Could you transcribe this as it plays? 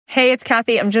Hey, it's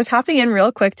Kathy. I'm just hopping in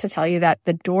real quick to tell you that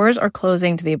the doors are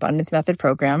closing to the Abundance Method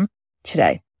program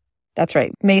today. That's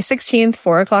right. May 16th,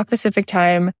 4:00 Pacific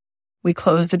time, we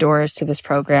close the doors to this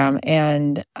program.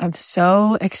 And I'm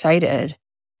so excited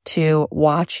to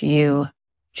watch you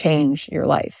change your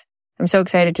life. I'm so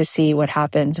excited to see what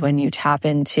happens when you tap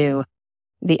into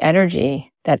the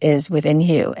energy that is within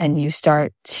you and you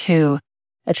start to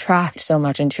attract so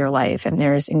much into your life, and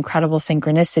there's incredible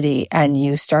synchronicity, and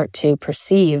you start to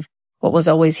perceive what was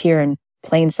always here in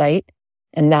plain sight,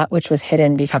 and that which was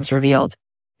hidden becomes revealed.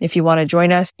 If you want to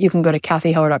join us, you can go to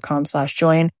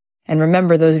kathyheller.com/join. And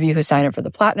remember, those of you who sign up for the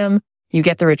Platinum, you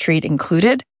get the retreat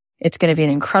included. It's going to be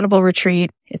an incredible retreat.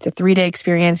 It's a 3-day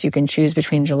experience. You can choose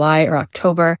between July or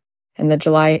October, and the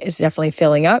July is definitely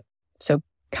filling up. So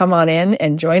come on in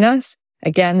and join us.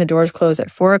 Again, the doors close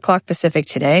at 4:00 Pacific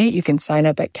today. You can sign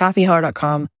up at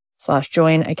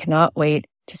kathyheller.com/join. I cannot wait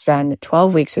to spend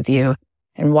 12 weeks with you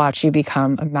and watch you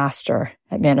become a master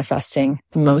at manifesting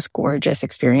the most gorgeous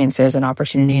experiences and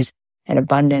opportunities and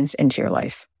abundance into your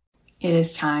life. It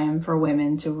is time for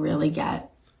women to really get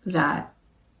that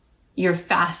your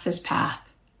fastest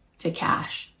path to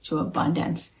cash, to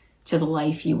abundance, to the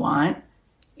life you want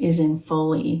is in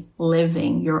fully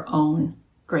living your own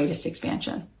greatest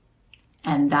expansion.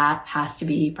 And that has to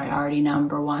be priority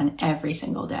number one every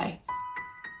single day.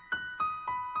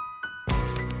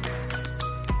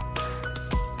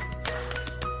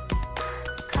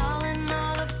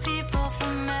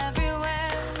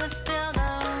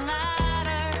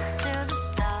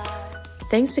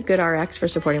 Thanks to GoodRx for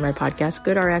supporting my podcast.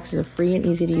 GoodRx is a free and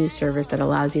easy to use service that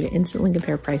allows you to instantly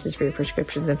compare prices for your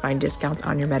prescriptions and find discounts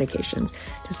on your medications.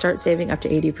 To start saving up to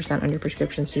 80% on your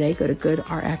prescriptions today, go to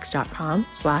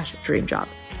goodrx.com/dreamjob.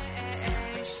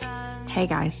 Hey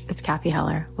guys, it's Kathy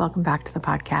Heller. Welcome back to the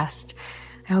podcast.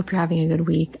 I hope you're having a good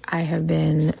week. I have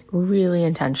been really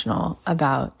intentional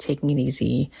about taking it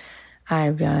easy.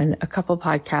 I've done a couple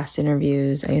podcast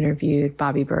interviews. I interviewed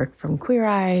Bobby Burke from Queer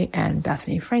Eye and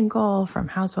Bethany Frankel from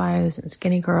Housewives and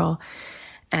Skinny Girl.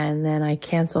 And then I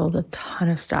canceled a ton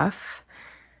of stuff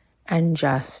and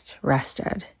just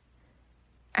rested.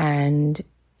 And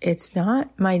it's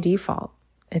not my default.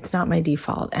 It's not my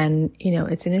default. And, you know,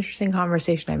 it's an interesting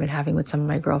conversation I've been having with some of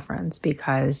my girlfriends,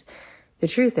 because the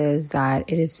truth is that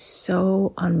it is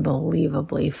so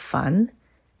unbelievably fun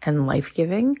and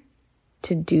life-giving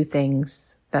to do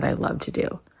things that I love to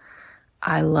do.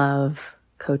 I love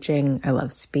coaching. I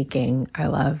love speaking. I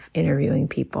love interviewing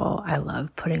people. I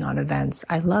love putting on events.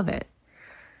 I love it.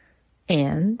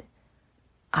 And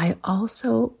I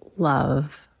also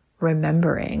love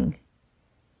remembering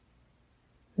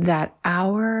that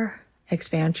our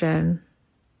expansion,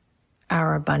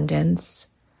 our abundance,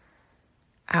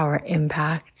 our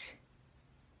impact,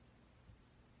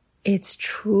 it's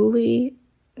truly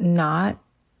not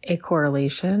a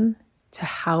correlation to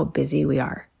how busy we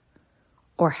are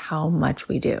or how much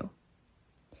we do.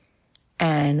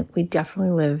 And we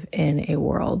definitely live in a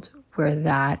world where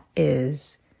that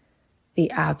is the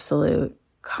absolute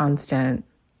constant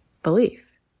belief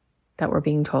that we're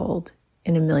being told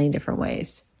in a million different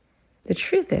ways. The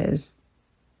truth is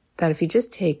that if you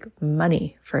just take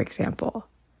money, for example,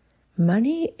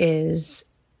 money is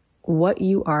what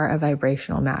you are a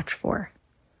vibrational match for.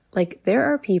 Like,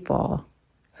 there are people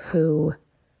who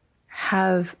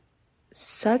have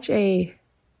such a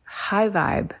high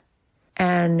vibe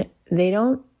and they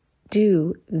don't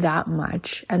do that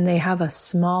much, and they have a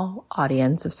small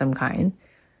audience of some kind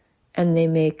and they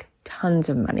make tons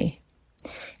of money.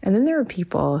 And then there are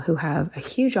people who have a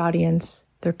huge audience.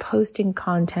 They're posting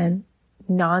content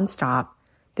nonstop.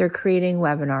 They're creating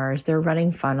webinars. They're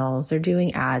running funnels. They're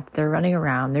doing ads. They're running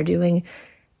around. They're doing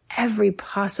every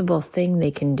possible thing they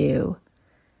can do.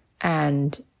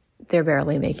 And they're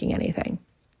barely making anything.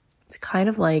 It's kind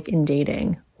of like in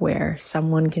dating, where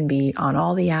someone can be on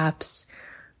all the apps,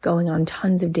 going on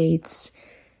tons of dates,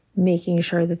 making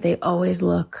sure that they always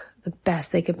look the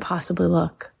best they could possibly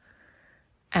look,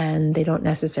 and they don't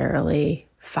necessarily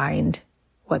find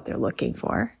what they're looking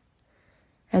for.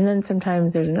 And then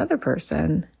sometimes there's another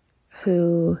person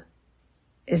who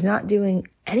is not doing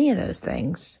any of those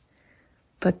things,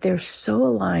 but they're so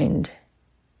aligned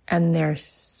and they're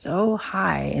so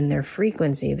high in their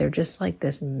frequency. They're just like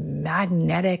this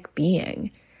magnetic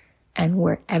being. And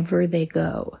wherever they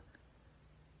go,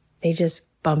 they just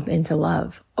bump into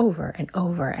love over and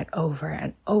over and over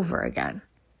and over again.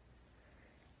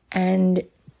 And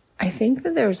I think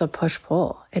that there's a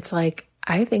push-pull. It's like,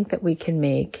 I think that we can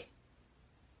make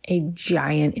a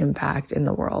giant impact in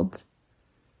the world.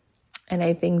 And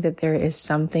I think that there is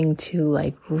something to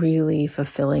like really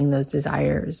fulfilling those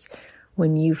desires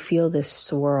when you feel this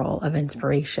swirl of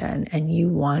inspiration and you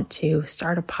want to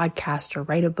start a podcast or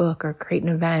write a book or create an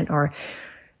event or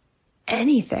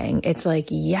anything, it's like,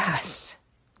 yes,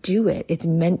 do it. It's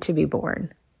meant to be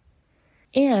born.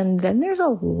 And then there's a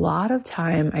lot of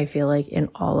time, I feel like, in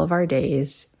all of our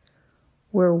days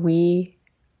where we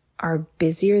are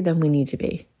busier than we need to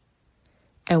be.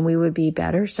 And we would be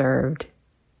better served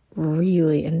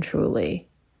really and truly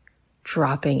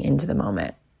dropping into the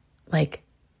moment. Like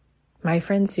my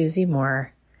friend Susie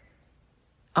Moore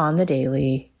on the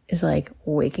daily is like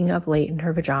waking up late in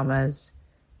her pajamas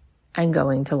and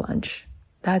going to lunch.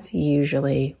 That's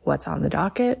usually what's on the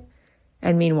docket.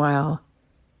 And meanwhile,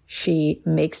 she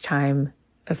makes time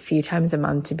a few times a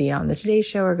month to be on the Today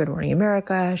Show or Good Morning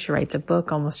America. She writes a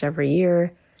book almost every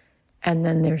year. And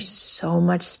then there's so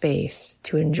much space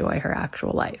to enjoy her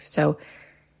actual life. So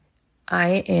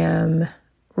I am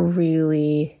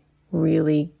really,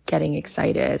 really getting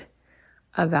excited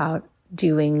about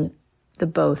doing the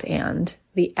both and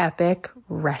the epic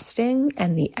resting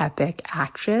and the epic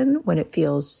action when it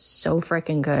feels so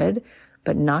freaking good,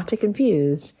 but not to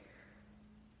confuse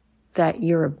that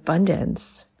your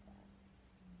abundance,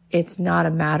 it's not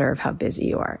a matter of how busy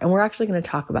you are. And we're actually going to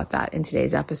talk about that in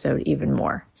today's episode even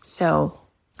more. So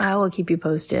I will keep you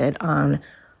posted on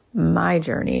my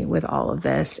journey with all of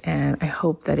this, and I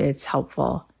hope that it's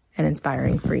helpful and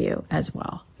inspiring for you as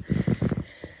well.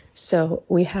 So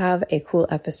we have a cool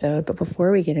episode, but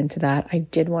before we get into that, I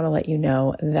did want to let you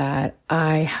know that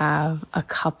I have a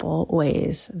couple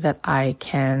ways that I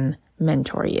can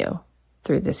mentor you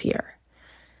through this year.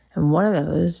 And one of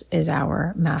those is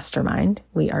our mastermind.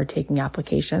 We are taking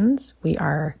applications. We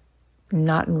are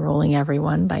not enrolling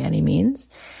everyone by any means.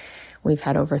 We've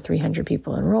had over 300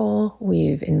 people enroll.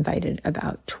 We've invited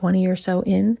about 20 or so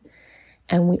in.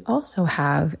 And we also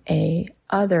have a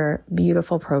other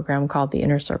beautiful program called the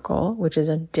Inner Circle, which is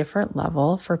a different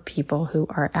level for people who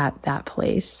are at that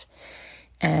place.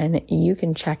 And you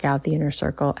can check out the Inner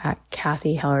Circle at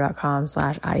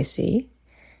kathyheller.com/IC.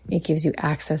 It gives you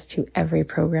access to every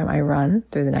program I run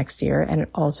through the next year. And it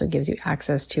also gives you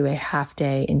access to a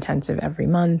half-day intensive every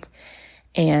month.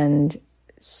 And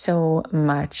so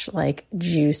much like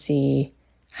juicy,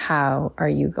 how are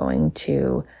you going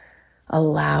to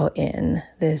allow in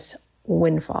this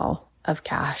windfall of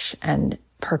cash and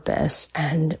purpose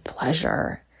and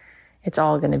pleasure? It's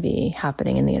all going to be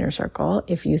happening in the Inner Circle.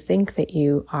 If you think that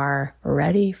you are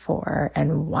ready for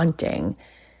and wanting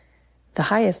the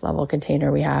highest level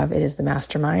container we have, it is the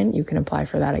mastermind. You can apply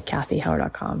for that at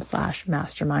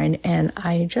kathyheller.com/mastermind. And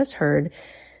I just heard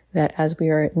that as we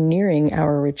are nearing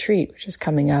our retreat, which is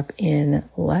coming up in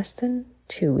less than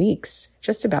 2 weeks,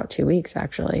 just about 2 weeks,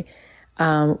 actually,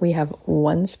 we have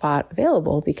one spot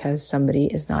available because somebody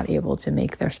is not able to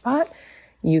make their spot.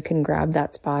 You can grab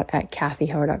that spot at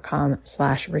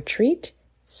kathyheller.com/retreat.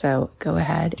 So go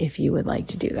ahead if you would like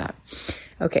to do that.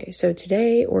 Okay, so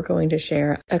today we're going to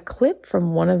share a clip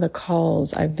from one of the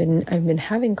calls. I've been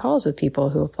having calls with people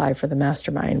who apply for the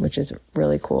mastermind, which is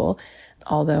really cool.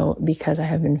 Although, because I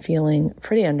have been feeling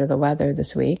pretty under the weather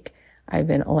this week, I've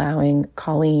been allowing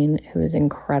Colleen, who is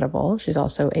incredible. She's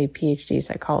also a PhD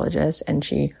psychologist and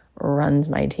she runs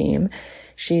my team.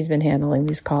 She's been handling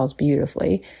these calls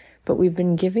beautifully, but we've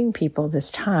been giving people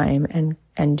this time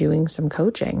and doing some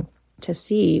coaching to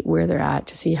see where they're at,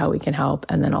 to see how we can help.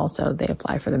 And then also they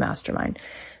apply for the mastermind.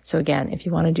 So again, if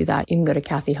you want to do that, you can go to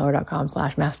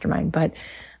kathyheller.com/mastermind. But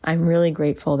I'm really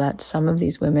grateful that some of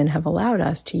these women have allowed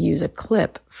us to use a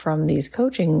clip from these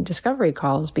coaching discovery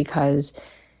calls because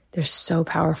they're so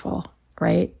powerful,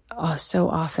 right? Oh, so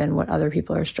often what other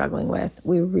people are struggling with,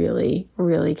 we really,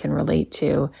 really can relate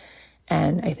to.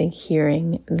 And I think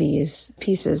hearing these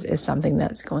pieces is something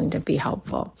that's going to be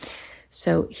helpful.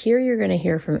 So here you're going to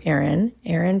hear from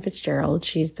Erin Fitzgerald.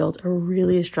 She's built a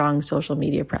really strong social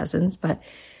media presence, but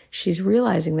she's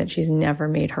realizing that she's never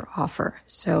made her offer.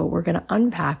 So we're going to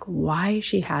unpack why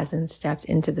she hasn't stepped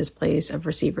into this place of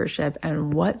receivership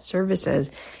and what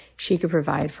services she could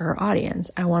provide for her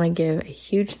audience. I want to give a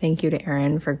huge thank you to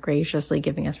Erin for graciously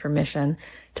giving us permission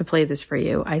to play this for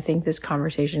you. I think this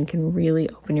conversation can really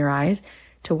open your eyes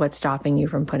to what's stopping you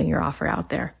from putting your offer out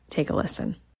there. Take a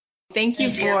listen. Thank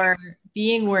you for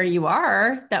being where you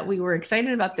are, that we were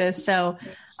excited about this. So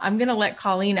I'm going to let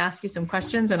Colleen ask you some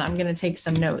questions and I'm going to take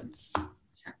some notes.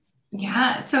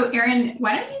 Yeah. So Erin,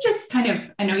 why don't you just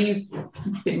I know you've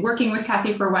been working with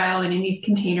Kathy for a while and in these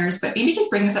containers, but maybe just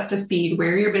bring us up to speed,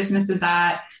 where your business is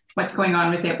at, what's going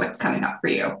on with it, what's coming up for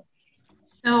you.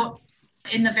 So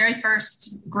in the very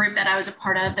first group that I was a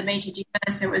part of, the Made to Do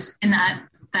This, it was in that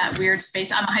that weird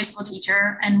space. I'm a high school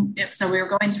teacher. And so we were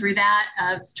going through that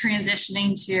of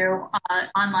transitioning to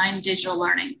online digital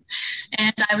learning.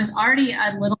 And I was already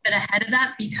a little bit ahead of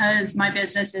that because my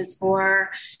business is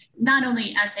for not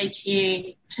only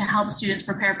SAT to help students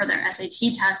prepare for their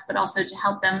SAT test, but also to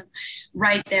help them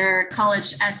write their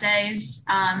college essays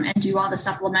and do all the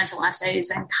supplemental essays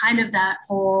and kind of that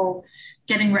whole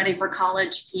getting ready for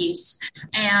college piece.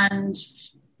 And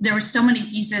there were so many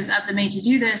pieces of the Made to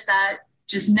Do This that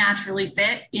just naturally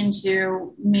fit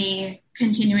into me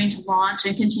continuing to launch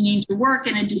and continuing to work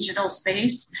in a digital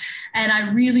space. And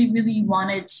I really, really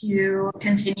wanted to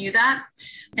continue that.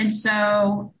 And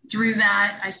so through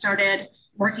that, I started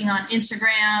working on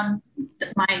Instagram.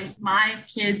 My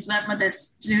kids, the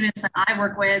students that I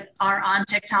work with are on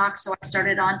TikTok. So I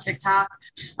started on TikTok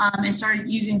and started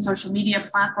using social media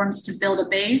platforms to build a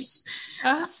base.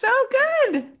 Oh, so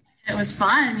good. It was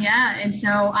fun. Yeah. And so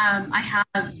I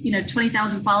have,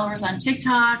 20,000 followers on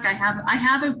TikTok. I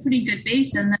have a pretty good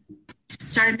base, and then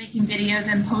started making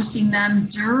videos and posting them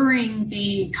during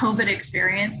the COVID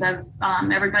experience of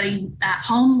everybody at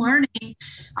home learning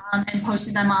and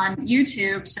posting them on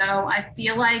YouTube. So I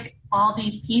feel like all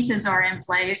these pieces are in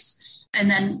place. And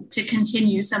then to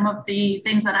continue, some of the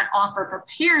things that I offer for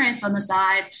parents on the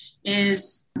side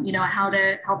is, how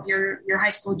to help your high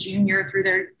school junior through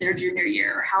their junior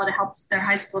year, or how to help their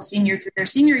high school senior through their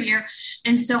senior year.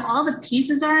 And so all the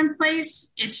pieces are in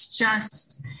place. It's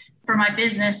just for my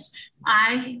business,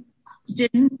 I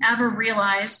didn't ever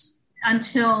realize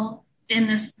until in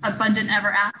this Abundant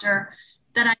Ever After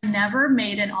that I never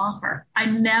made an offer. I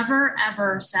never,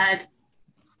 ever said,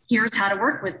 here's how to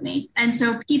work with me. And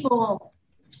so people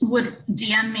would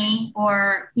DM me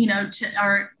or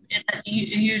it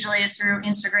usually is through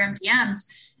Instagram DMs.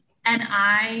 And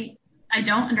I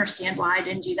don't understand why I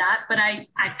didn't do that, but I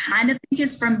kind of think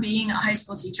it's from being a high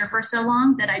school teacher for so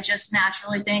long that I just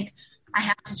naturally think I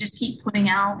have to just keep putting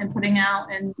out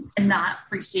and not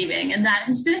receiving. And that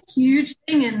has been a huge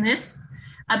thing in this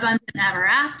Abundant Ever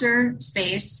After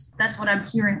space. That's what I'm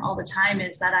hearing all the time,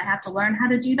 is that I have to learn how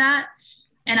to do that.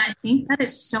 And I think that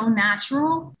it's so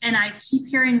natural. And I keep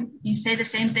hearing you say the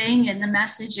same thing. And the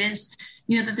message is,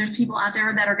 that there's people out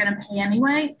there that are going to pay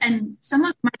anyway. And some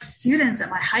of my students at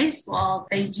my high school,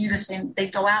 they do the same. They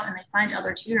go out and they find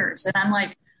other tutors. And I'm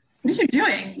like, what are you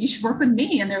doing? You should work with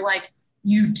me. And they're like,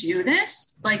 you do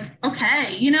this? Like,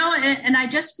 okay, and I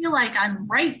just feel like I'm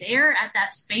right there at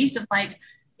that space of like,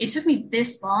 it took me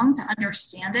this long to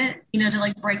understand it, to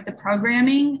like break the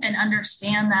programming and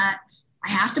understand that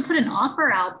I have to put an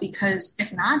offer out, because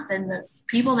if not, then the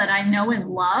people that I know and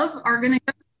love are going to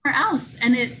go somewhere else.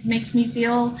 And it makes me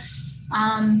feel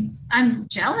I'm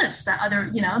jealous that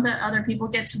other people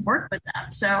get to work with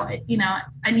them. So,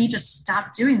 I need to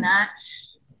stop doing that.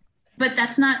 But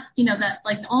that's not, that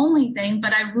like the only thing,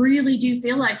 but I really do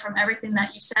feel like from everything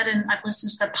that you said, and I've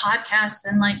listened to the podcast,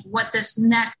 and like what this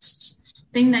next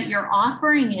thing that you're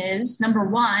offering is, number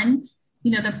one,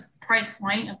 the price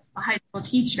point of a high school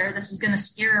teacher. This is going to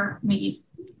scare me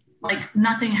like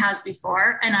nothing has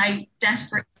before. And I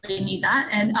desperately need that.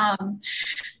 And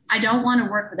I don't want to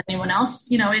work with anyone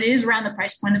else. It is around the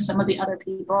price point of some of the other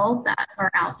people that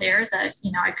are out there that,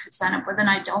 I could sign up with, and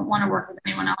I don't want to work with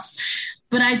anyone else.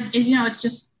 But it's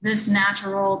just this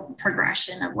natural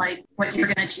progression of like what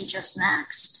you're going to teach us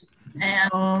next. And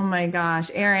oh my gosh,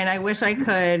 Erin, I wish I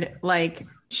could like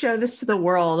show this to the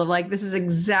world of like, this is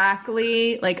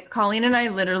exactly like Colleen and I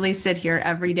literally sit here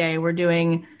every day. We're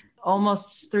doing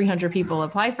almost 300 people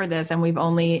apply for this, and we've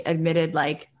only admitted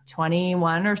like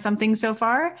 21 or something so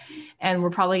far. And we're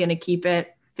probably going to keep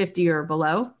it 50 or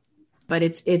below, but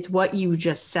it's what you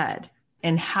just said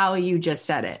and how you just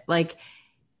said it. Like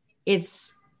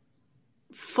it's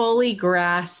fully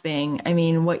grasping. I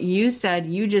mean, what you said,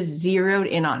 you just zeroed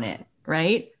in on it,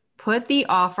 right? Put the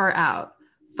offer out,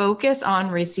 focus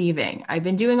on receiving. I've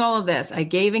been doing all of this. I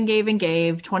gave and gave and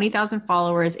gave, 20,000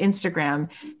 followers, Instagram,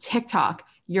 TikTok,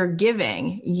 you're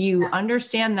giving, you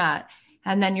understand that.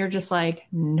 And then you're just like,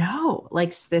 no,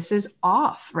 like this is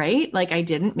off, right? Like I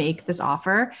didn't make this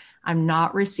offer. I'm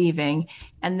not receiving.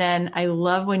 And then I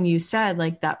love when you said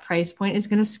like that price point is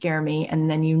going to scare me. And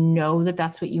then that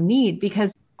that's what you need,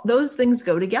 because those things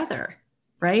go together,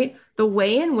 right? The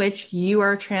way in which you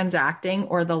are transacting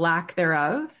or the lack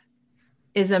thereof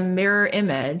is a mirror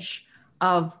image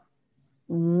of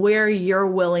where you're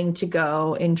willing to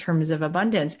go in terms of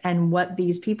abundance. And what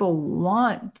these people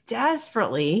want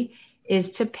desperately is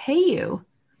to pay you.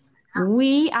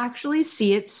 We actually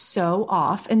see it so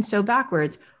off and so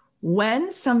backwards.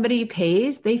 When somebody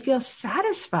pays, they feel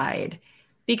satisfied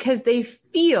because they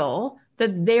feel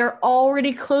that they're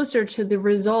already closer to the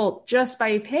result just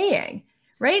by paying,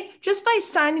 right? Just by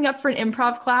signing up for an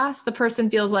improv class, the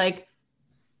person feels like,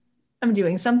 I'm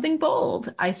doing something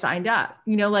bold. I signed up.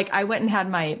 Like I went and had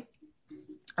my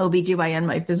OBGYN,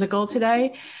 my physical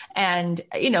today. And,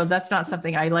 that's not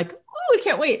something I like, oh, I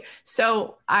can't wait.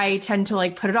 So I tend to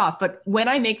like put it off. But when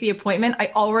I make the appointment,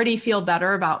 I already feel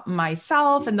better about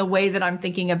myself and the way that I'm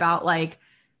thinking about like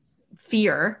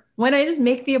fear when I just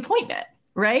make the appointment,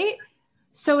 right?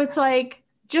 So it's like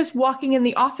just walking in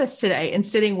the office today and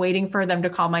sitting, waiting for them to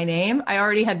call my name. I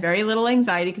already had very little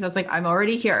anxiety because I was like, I'm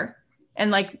already here.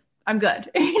 And like, I'm good.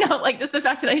 Like just the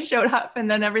fact that I showed up and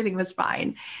then everything was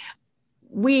fine.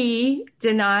 We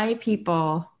deny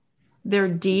people their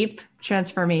deep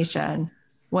transformation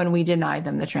when we deny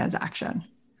them the transaction.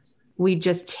 We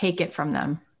just take it from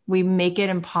them. We make it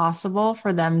impossible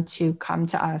for them to come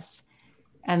to us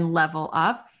and level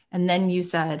up. And then you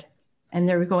said, and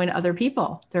they're going to other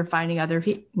people. They're finding other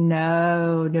people.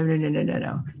 No. I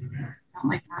don't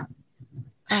like that.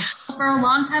 For a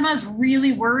long time, I was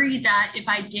really worried that if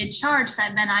I did charge,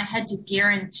 that meant I had to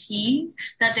guarantee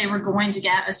that they were going to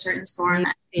get a certain score and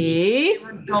that they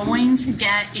were going to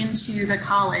get into the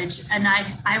college. And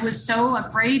I was so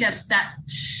afraid of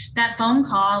that phone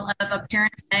call of a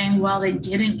parent saying, well, they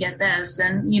didn't get this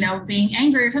and, being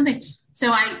angry or something.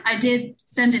 So I did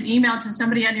send an email to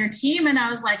somebody on your team and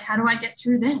I was like, how do I get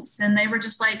through this? And they were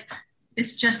just like,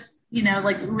 it's just,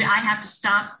 like I have to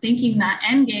stop thinking that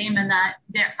end game and that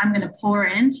I'm going to pour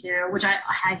into, which I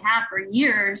have for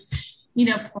years,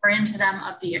 pour into them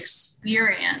of the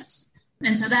experience.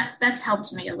 And so that's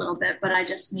helped me a little bit, but I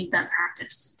just need that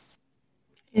practice.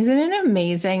 Isn't it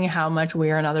amazing how much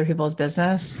we're in other people's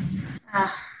business?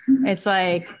 It's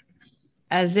like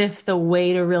as if the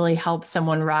way to really help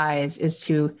someone rise is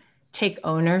to take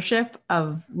ownership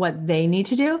of what they need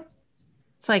to do.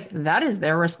 It's like that is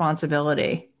their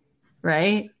responsibility.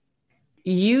 Right?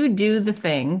 You do the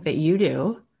thing that you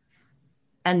do.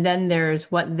 And then there's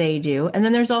what they do. And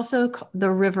then there's also the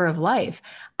river of life.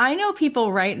 I know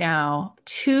people right now,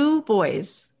 2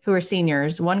 boys who are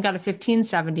seniors, one got a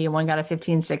 1570 and one got a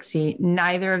 1560.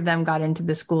 Neither of them got into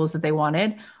the schools that they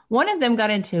wanted. One of them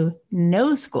got into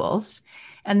no schools.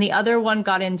 And the other one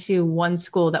got into one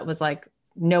school that was like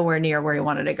nowhere near where he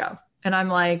wanted to go. And I'm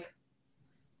like,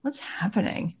 what's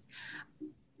happening?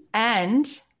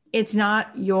 And it's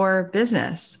not your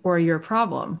business or your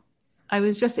problem. I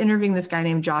was just interviewing this guy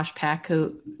named Josh Peck,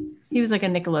 he was like a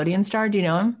Nickelodeon star. Do you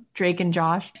know him? Drake and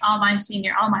Josh. All my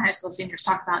high school seniors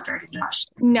talk about Drake and Josh.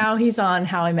 Now he's on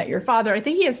How I Met Your Father. I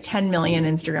think he has 10 million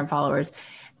Instagram followers.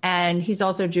 And he's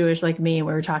also Jewish like me.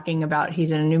 We were talking about,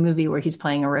 he's in a new movie where he's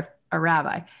playing a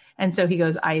rabbi. And so he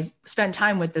goes, I spent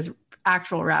time with this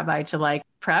actual rabbi to like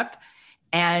prep.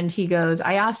 And he goes,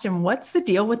 I asked him, what's the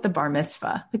deal with the bar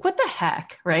mitzvah? Like, what the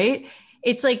heck, right?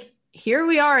 It's like, here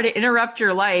we are to interrupt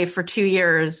your life for 2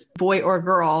 years, boy or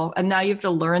girl. And now you have to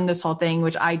learn this whole thing,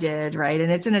 which I did, right?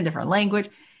 And it's in a different language.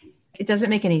 It doesn't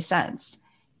make any sense.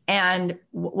 And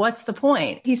what's the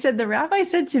point? He said, the rabbi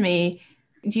said to me,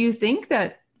 do you think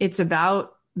that it's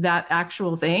about that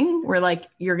actual thing where like,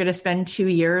 you're going to spend 2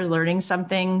 years learning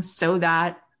something so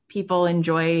that people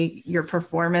enjoy your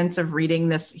performance of reading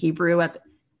this Hebrew?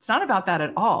 It's not about that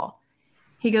at all.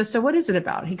 He goes, so what is it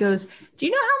about? He goes, do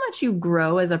you know how much you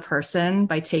grow as a person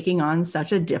by taking on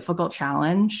such a difficult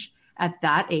challenge at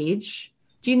that age?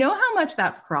 Do you know how much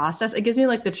that process, it gives me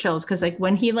like the chills. Cause like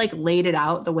when he like laid it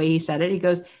out the way he said it, he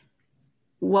goes,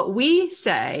 what we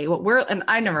say, and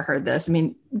I never heard this. I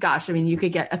mean, you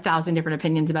could get 1,000 different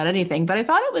opinions about anything, but I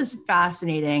thought it was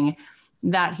fascinating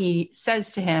that he says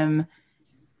to him,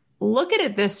 look at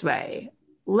it this way.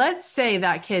 Let's say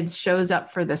that kid shows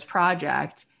up for this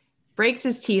project, breaks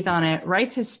his teeth on it,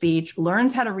 writes his speech,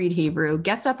 learns how to read Hebrew,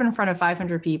 gets up in front of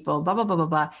 500 people, blah, blah, blah, blah,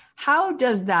 blah. How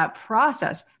does that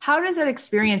process, how does that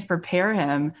experience prepare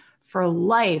him for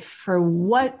life, for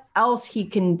what else he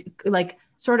can like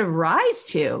sort of rise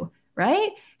to, right?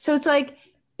 So it's like,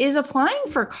 is applying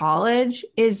for college,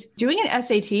 is doing an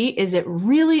SAT, is it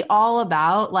really all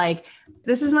about like,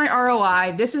 this is my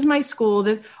ROI, this is my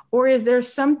school, or is there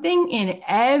something in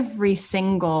every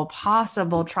single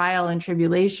possible trial and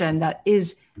tribulation that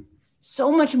is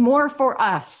so much more for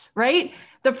us, right?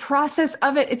 The process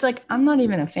of it, it's like, I'm not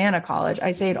even a fan of college. I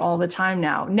say it all the time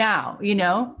now,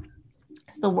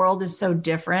 the world is so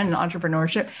different in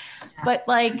entrepreneurship, but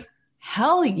like,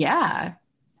 hell yeah,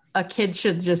 a kid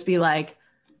should just be like,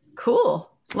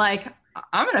 cool. Like,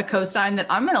 I'm going to co-sign that.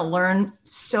 I'm going to learn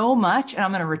so much and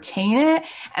I'm going to retain it.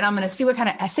 And I'm going to see what kind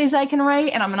of essays I can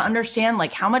write. And I'm going to understand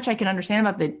like how much I can understand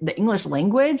about the English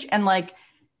language. And like,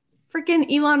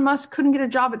 freaking Elon Musk couldn't get a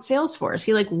job at Salesforce.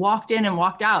 He like walked in and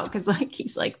walked out because like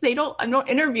he's like, I don't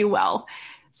interview well.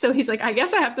 So he's like, I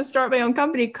guess I have to start my own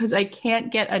company because I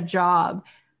can't get a job.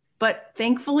 But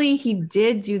thankfully he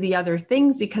did do the other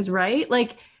things because, right?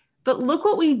 Like, but look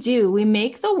what we do. We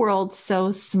make the world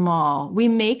so small. We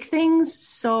make things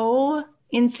so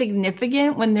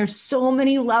insignificant when there's so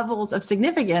many levels of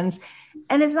significance,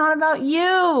 and it's not about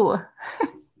you.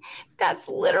 That's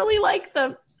literally like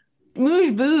the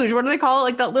mouche bouge. What do they call it?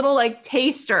 Like that little like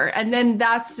taster. And then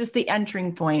that's just the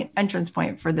entrance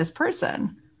point for this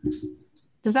person.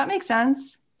 Does that make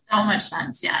sense? So much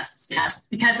sense. Yes.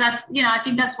 Because that's, I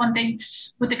think that's one thing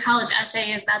with the college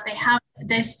essay is that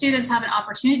the students have an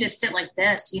opportunity to sit like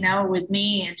this, with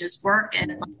me and just work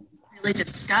and really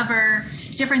discover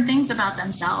different things about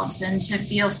themselves and to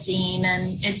feel seen.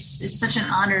 And it's such an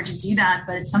honor to do that.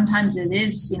 But sometimes it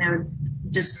is,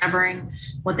 discovering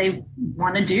what they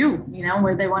want to do,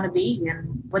 where they want to be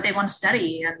and what they want to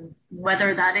study and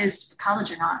whether that is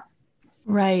college or not.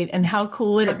 Right. And how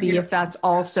cool would it be if that's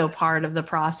also part of the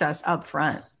process up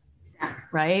front,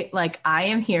 right? Like I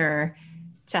am here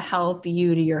to help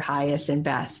you to your highest and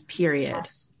best, period.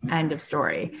 Yes. End of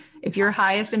story. If your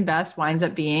highest and best winds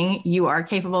up being you are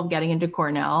capable of getting into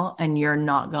Cornell and you're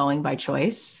not going by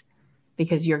choice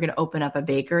because you're going to open up a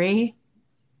bakery,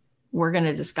 we're going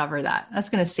to discover that. That's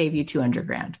going to save you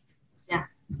 $200,000. Yeah,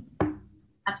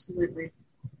 absolutely.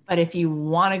 But if you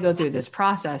want to go through this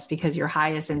process because your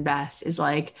highest and best is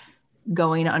like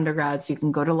going to undergrad so you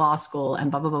can go to law school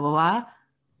and blah, blah, blah, blah, blah,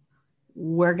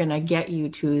 we're going to get you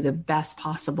to the best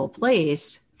possible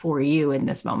place for you in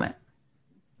this moment.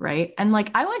 Right. And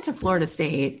like I went to Florida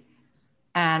State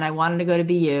and I wanted to go to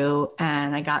BU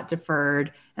and I got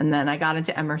deferred. And then I got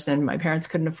into Emerson. My parents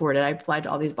couldn't afford it. I applied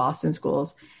to all these Boston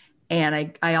schools.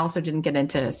 And I also didn't get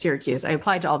into Syracuse. I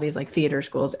applied to all these like theater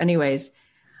schools. Anyways,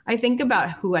 I think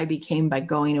about who I became by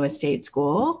going to a state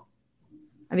school.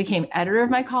 I became editor of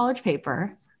my college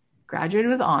paper, graduated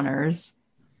with honors,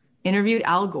 interviewed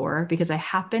Al Gore because I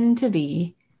happened to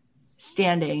be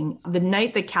standing the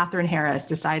night that Katherine Harris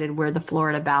decided where the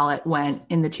Florida ballot went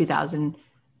in the 2000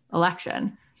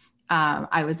 election.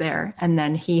 I was there. And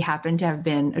then he happened to have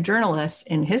been a journalist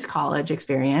in his college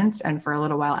experience and for a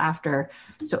little while after.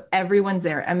 So everyone's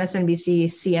there, MSNBC,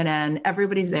 CNN,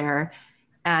 everybody's there.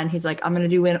 And he's like, I'm going to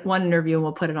do one interview and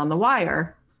we'll put it on the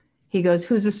wire. He goes,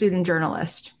 who's a student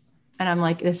journalist? And I'm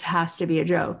like, this has to be a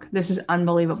joke. This is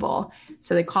unbelievable.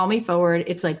 So they call me forward.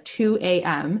 It's like 2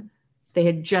 a.m. They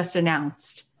had just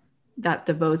announced that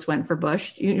the votes went for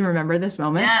Bush. You remember this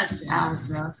moment? Yes.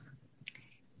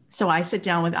 So I sit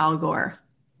down with Al Gore.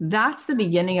 That's the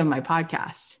beginning of my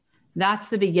podcast. That's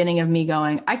the beginning of me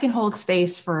going, I can hold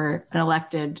space for an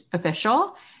elected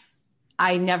official.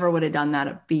 I never would have done that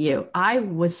at BU. I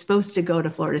was supposed to go to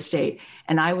Florida State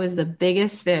and I was the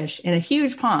biggest fish in a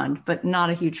huge pond, but not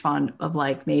a huge pond of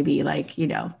like, maybe like,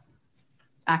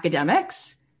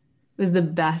 academics. It was the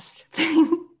best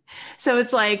thing. So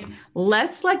it's like,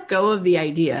 let's let go of the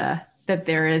idea that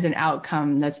there is an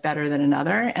outcome that's better than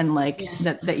another. And like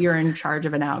that you're in charge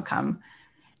of an outcome.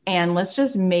 And let's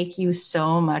just make you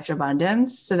so much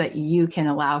abundance so that you can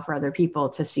allow for other people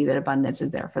to see that abundance is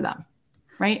there for them.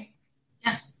 Right?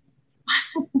 Yes.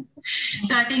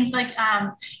 So I think like,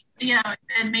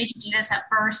 it made you do this at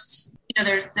first,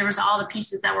 there was all the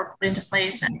pieces that were put into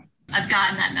place and I've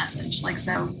gotten that message like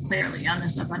so clearly on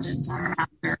this abundance hour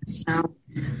after. So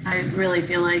I really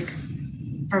feel like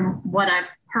from what I've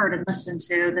heard and listened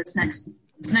to, this next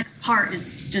part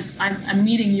is just, I'm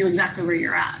meeting you exactly where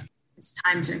you're at. It's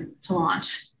time to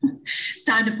launch. It's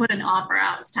time to put an offer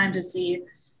out. It's time to see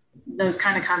those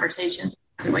kind of conversations,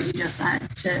 what you just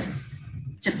said, to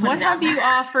put what have you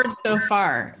offered so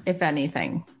far, if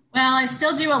anything? Well, I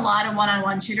still do a lot of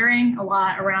one-on-one tutoring, a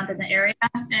lot around in the area.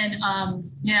 And, I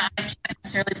can't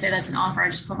necessarily say that's an offer. I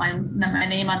just put my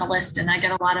name on the list and I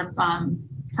get a lot of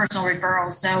personal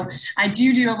referrals. So I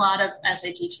do a lot of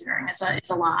SAT tutoring. It's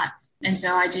a lot. And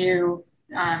so I do,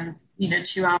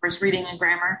 2 hours reading and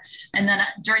grammar. And then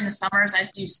during the summers, I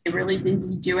do stay really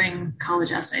busy doing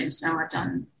college essays. So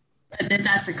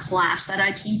that's a class that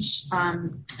I teach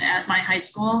at my high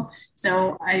school.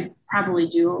 So I probably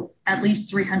do at least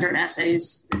 300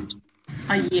 essays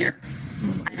a year.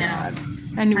 I know.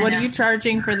 And what are you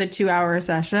charging for the 2-hour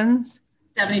sessions?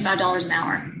 $75 an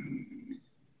hour.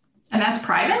 And that's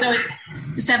private? So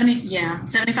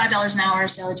 $75 an hour.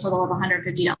 So a total of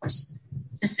 $150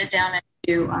 to sit down and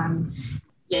do,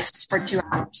 for 2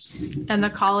 hours. And the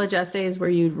college essays where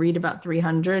you read about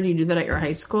 300, you do that at your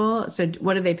high school. So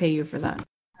what do they pay you for that?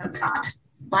 Oh God.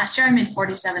 Last year I made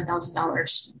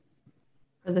 $47,000.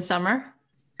 For the summer?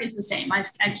 is the same. I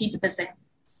keep it the same,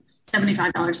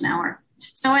 $75 an hour.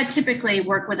 So I typically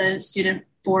work with a student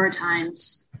 4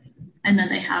 times, and then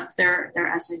they have their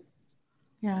essay.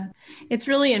 Yeah. It's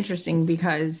really interesting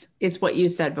because it's what you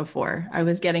said before. I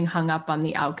was getting hung up on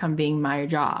the outcome being my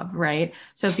job, right?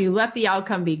 So if you let the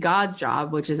outcome be God's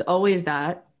job, which is always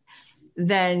that,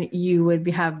 then you would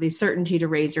have the certainty to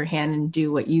raise your hand and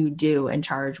do what you do and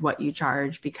charge what you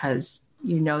charge, because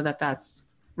you know that that's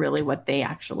really what they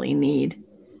actually need.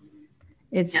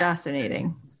 It's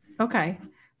fascinating. Okay.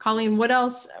 Colleen, where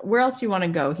else do you want to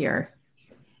go here?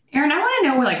 Erin, I want to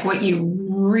know like what you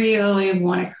really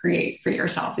want to create for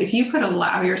yourself. If you could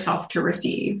allow yourself to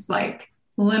receive like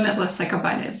limitless, like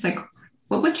abundance, like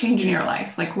what would change in your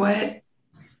life? Like what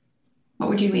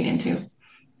would you lean into?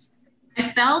 I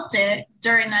felt it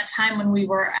during that time when we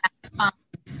were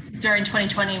during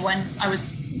 2020, when I was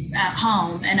at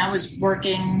home and I was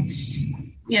working,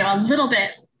 a little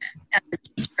bit as a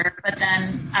teacher, but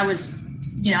then I was,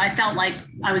 I felt like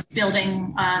I was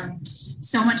building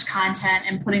so much content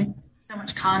and putting so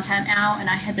much content out, and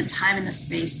I had the time and the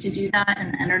space to do that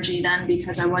and the energy then,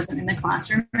 because I wasn't in the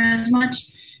classroom as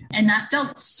much. And that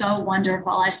felt so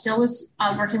wonderful. I still was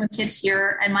working with kids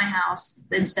here in my house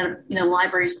instead of,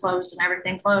 libraries closed and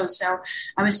everything closed. So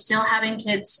I was still having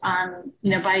kids,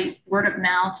 by word of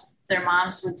mouth. Their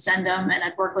moms would send them, and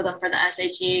I'd work with them for the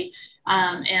SAT.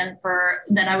 That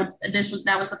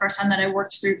was the first time that I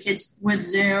worked through kids with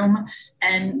Zoom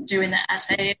and doing the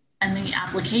essays and the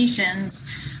applications.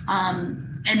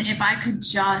 And if I could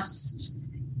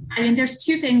there's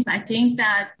 2 things. I think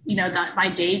that, that my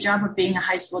day job of being a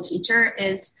high school teacher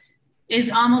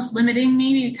is almost limiting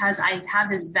me, because I have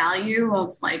this value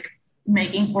of like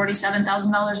making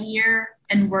 $47,000 a year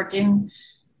and working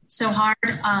so hard.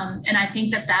 And I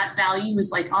think that value is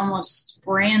like almost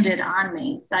branded on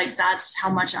me. Like that's how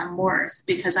much I'm worth,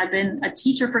 because I've been a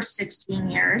teacher for 16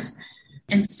 years.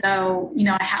 And so,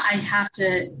 I have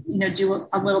to, do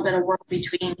a little bit of work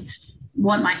between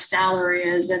what my salary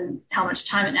is and how much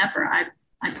time and effort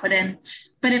I put in.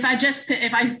 But if I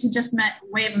could just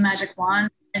wave a magic wand,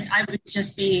 and I would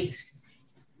just be,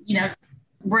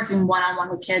 working one-on-one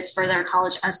with kids for their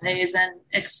college essays and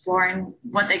exploring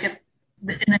what they could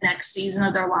in the next season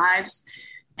of their lives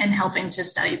and helping to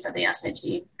study for the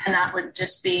SAT. And that would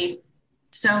just be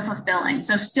so fulfilling.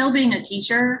 So still being a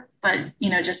teacher, but,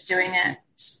 just doing it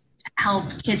to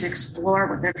help kids explore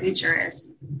what their future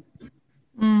is.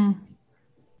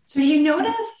 So you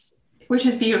notice, which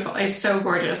is beautiful. It's so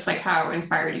gorgeous, like how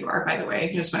inspired you are, by the way.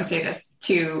 I just want to say this,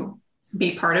 to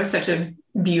be part of such a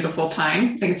beautiful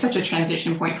time. Like it's such a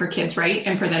transition point for kids, right?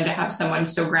 And for them to have someone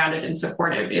so grounded and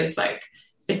supportive is like,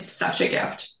 it's such a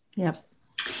gift. Yep.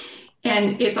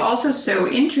 And it's also so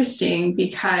interesting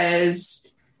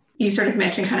because you sort of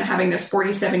mentioned kind of having this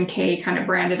 47K kind of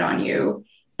branded on you.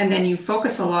 And then you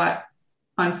focus a lot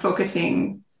on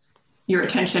focusing your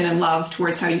attention and love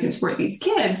towards how you can support these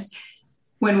kids.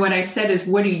 When what I said is,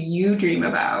 what do you dream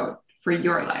about for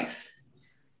your life?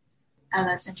 Oh,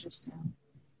 that's interesting.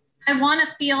 I want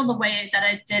to feel the way that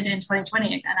I did in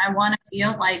 2020 again. I want to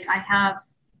feel like I have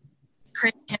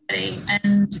creativity,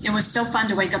 and it was so fun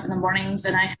to wake up in the mornings,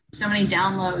 and I had so many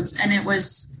downloads, and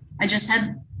I just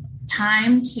had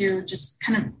time to just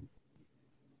kind of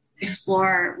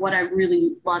explore what I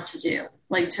really love to do,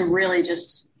 like to really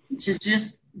just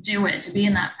do it, to be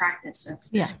in that practice of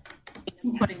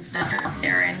putting stuff out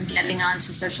there and getting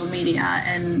onto social media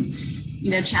and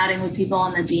chatting with people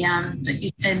on the DM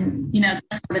and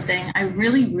that sort of thing. I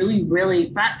really, really,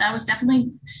 really, that was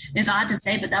definitely, is odd to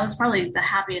say, but that was probably the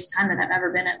happiest time that I've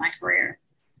ever been in my career.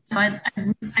 So I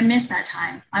miss that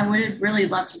time. I would really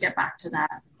love to get back to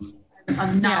that.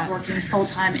 Of not working full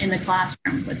time in the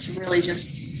classroom, but to really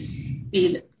just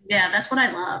be, that's what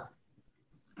I love.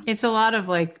 It's a lot of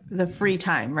like the free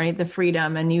time, right? The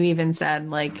freedom. And you even said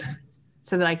like,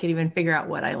 so that I could even figure out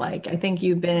what I like. I think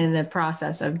you've been in the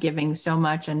process of giving so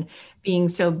much and being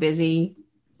so busy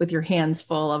with your hands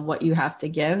full of what you have to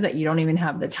give that you don't even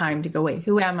have the time to go, wait,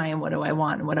 who am I and what do I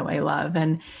want and what do I love?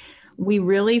 And we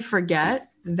really forget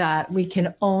that we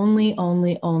can only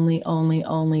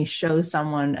show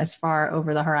someone as far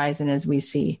over the horizon as we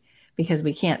see, because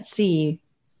we can't see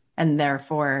and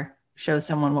therefore show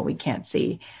someone what we can't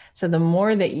see. So the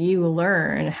more that you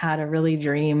learn how to really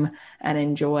dream and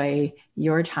enjoy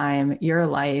your time, your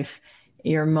life,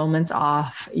 your moments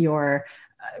off, your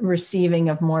receiving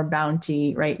of more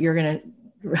bounty, right? You're going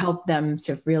to help them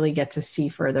to really get to see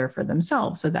further for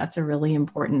themselves. So that's a really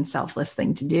important selfless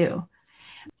thing to do.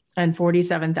 And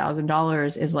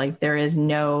 $47,000 is like, there is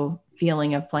no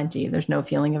feeling of plenty. There's no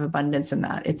feeling of abundance in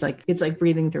that. It's like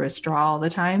breathing through a straw all the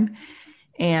time.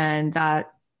 And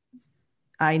that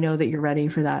I know that you're ready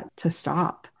for that to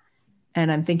stop.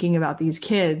 And I'm thinking about these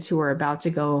kids who are about to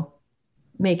go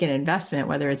make an investment,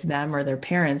 whether it's them or their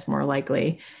parents, more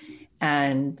likely.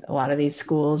 And a lot of these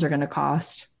schools are going to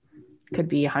cost, could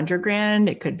be $100,000.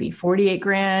 It could be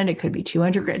 $48,000. It could be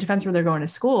 $200,000. It depends where they're going to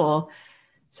school.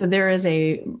 So there is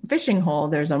a fishing hole.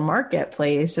 There's a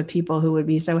marketplace of people who would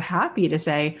be so happy to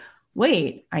say,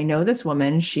 wait, I know this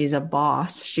woman. She's a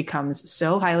boss. She comes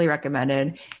so highly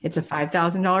recommended. It's a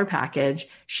 $5,000 package.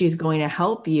 She's going to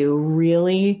help you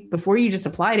really, before you just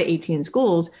apply to 18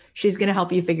 schools, she's going to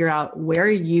help you figure out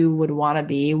where you would want to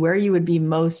be, where you would be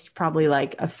most probably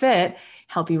like a fit,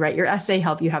 help you write your essay,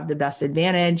 help you have the best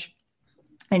advantage,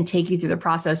 and take you through the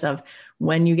process of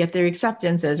when you get the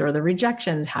acceptances or the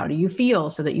rejections, how do you feel,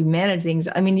 so that you manage things.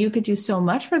 I mean, you could do so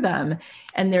much for them.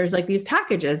 And there's like these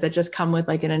packages that just come with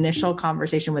like an initial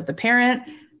conversation with the parent,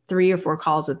 3 or 4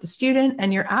 calls with the student,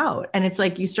 and you're out. And it's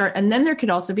like you start, and then there could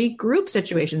also be group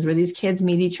situations where these kids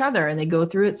meet each other and they go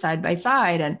through it side by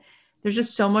side. And there's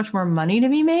just so much more money to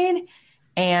be made,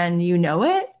 and you know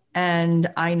it.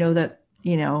 And I know that,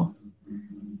 you know,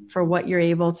 for what you're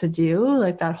able to do,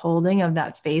 like that holding of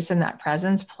that space and that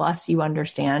presence, plus you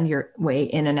understand your way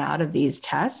in and out of these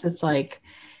tests. It's like,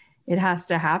 it has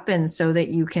to happen so that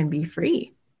you can be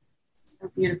free.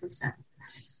 So beautifully said.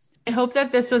 I hope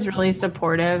that this was really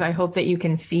supportive. I hope that you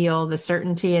can feel the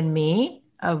certainty in me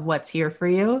of what's here for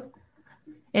you.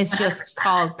 It's just 100%.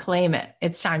 Called claim it.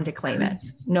 It's time to claim it.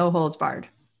 No holds barred.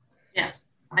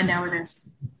 Yes, I know it is.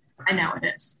 I know it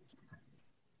is.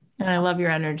 And I love your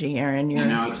energy, Erin. You're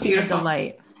it's beautiful. A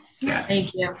delight. Yeah.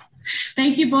 Thank you.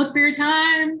 Thank you both for your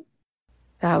time.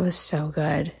 That was so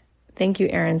good. Thank you,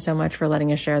 Erin, so much for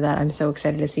letting us share that. I'm so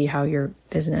excited to see how your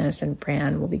business and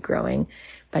brand will be growing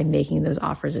by making those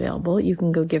offers available. You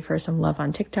can go give her some love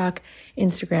on TikTok,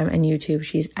 Instagram, and YouTube.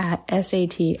 She's at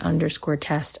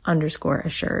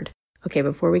SAT_test_assured. Okay,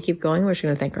 before we keep going, we're just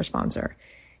going to thank our sponsor.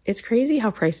 It's crazy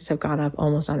how prices have gone up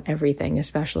almost on everything,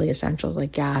 especially essentials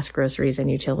like gas, groceries,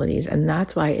 and utilities. And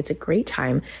that's why it's a great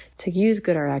time to use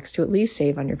GoodRx to at least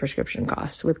save on your prescription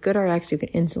costs. With GoodRx, you can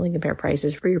instantly compare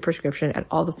prices for your prescription at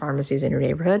all the pharmacies in your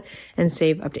neighborhood and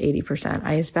save up to 80%.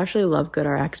 I especially love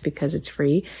GoodRx because it's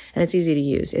free and it's easy to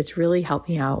use. It's really helped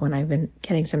me out when I've been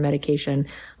getting some medication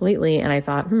lately, and I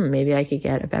thought, maybe I could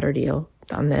get a better deal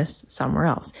on this somewhere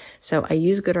else. So I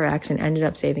used GoodRx and ended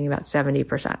up saving about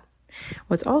 70%.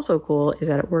 What's also cool is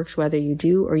that it works whether you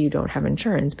do or you don't have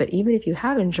insurance. But even if you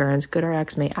have insurance,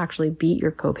 GoodRx may actually beat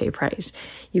your copay price.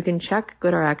 You can check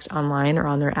GoodRx online or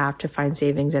on their app to find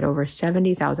savings at over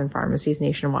 70,000 pharmacies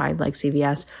nationwide, like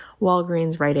CVS,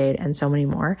 Walgreens, Rite Aid, and so many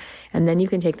more. And then you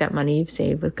can take that money you've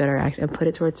saved with GoodRx and put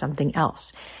it towards something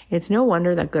else. It's no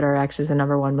wonder that GoodRx is the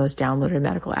 #1 most downloaded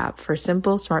medical app. For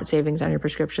simple, smart savings on your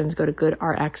prescriptions, go to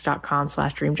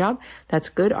goodrx.com/dreamjob. That's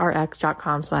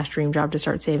goodrx.com/dreamjob to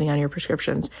start saving on your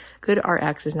prescriptions.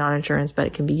 GoodRx is not insurance, but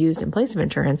it can be used in place of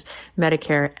insurance,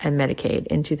 Medicare, and Medicaid.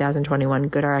 In 2021,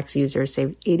 GoodRx users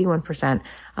saved 81%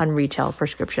 on retail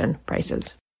prescription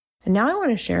prices. And now I want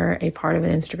to share a part of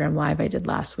an Instagram Live I did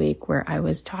last week where I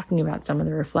was talking about some of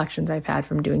the reflections I've had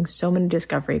from doing so many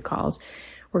discovery calls.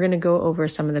 We're going to go over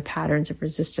some of the patterns of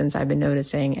resistance I've been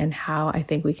noticing and how I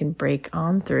think we can break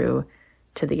on through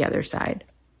to the other side.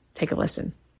 Take a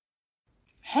listen.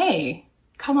 Hey,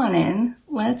 come on in.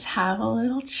 Let's have a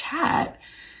little chat.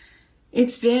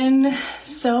 It's been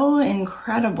so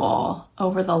incredible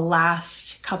over the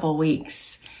last couple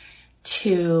weeks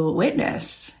to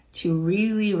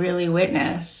really, really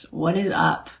witness what is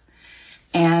up.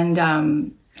 And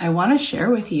I want to share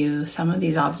with you some of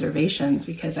these observations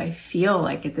because I feel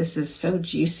like this is so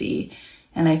juicy,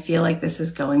 and I feel like this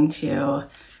is going to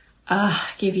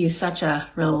give you such a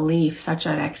relief, such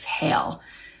an exhale.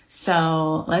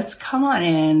 So let's come on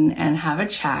in and have a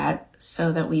chat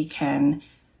so that we can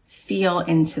feel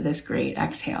into this great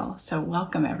exhale. So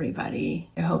welcome, everybody.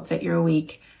 I hope that your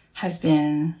week has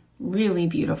been really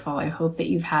beautiful. I hope that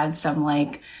you've had some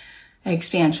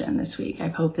expansion this week. I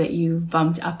hope that you've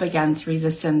bumped up against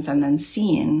resistance and then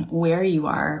seen where you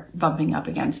are bumping up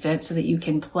against it so that you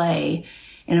can play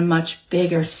in a much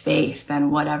bigger space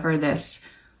than whatever this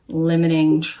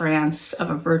limiting trance of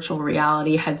a virtual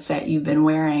reality headset you've been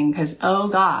wearing. Because, oh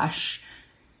gosh,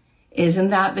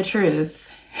 isn't that the truth?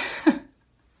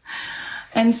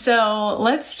 And so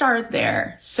let's start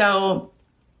there. So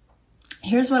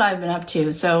here's what I've been up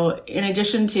to. So in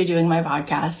addition to doing my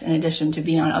podcast, in addition to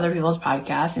being on other people's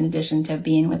podcasts, in addition to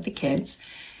being with the kids,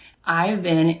 I've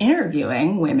been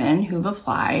interviewing women who've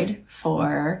applied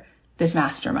for this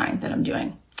mastermind that I'm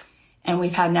doing. And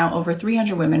we've had now over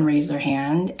 300 women raise their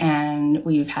hand, and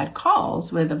we've had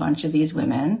calls with a bunch of these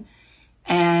women.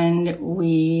 And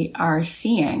we are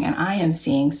seeing, and I am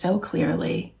seeing so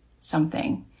clearly,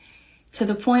 something to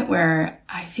the point where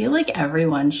I feel like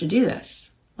everyone should do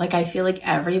this. Like, I feel like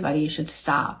everybody should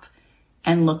stop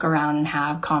and look around and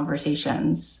have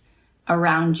conversations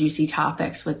around juicy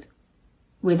topics with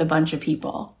a bunch of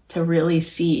people to really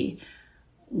see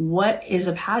what is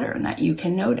a pattern that you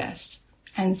can notice.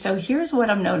 And so here's what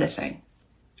I'm noticing.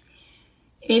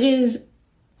 It is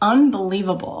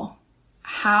unbelievable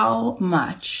how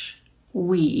much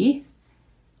we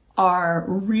are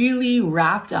really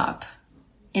wrapped up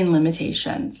in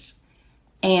limitations.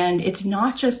 And it's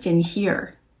not just in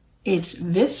here, it's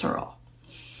visceral.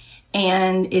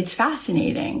 And it's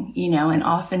fascinating, and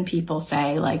often people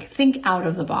say, like, think out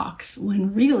of the box,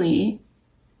 when really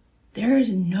there is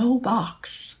no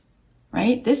box,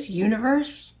 right? This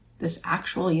universe, this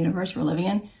actual universe we're living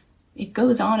in, it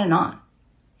goes on and on.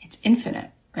 It's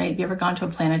infinite, right? Have you ever gone to a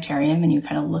planetarium and you're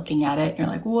kind of looking at it and you're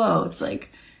like, whoa, it's like,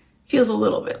 feels a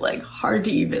little bit like hard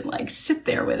to even like sit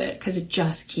there with it because it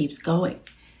just keeps going,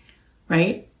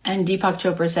 right? And Deepak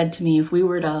Chopra said to me, if we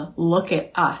were to look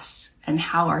at us and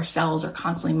how our cells are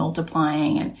constantly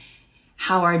multiplying and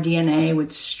how our DNA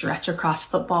would stretch across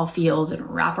football fields and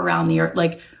wrap around the earth,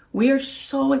 like, we are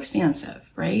so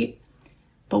expansive, right?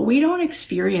 But we don't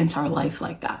experience our life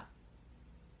like that.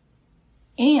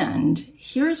 And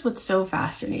here's what's so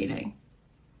fascinating.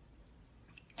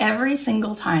 Every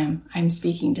single time I'm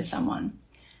speaking to someone,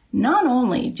 not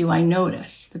only do I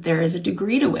notice that there is a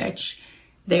degree to which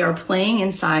they are playing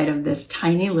inside of this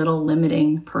tiny little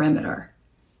limiting perimeter,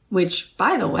 which,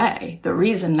 by the way, the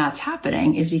reason that's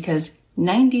happening is because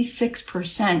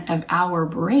 96% of our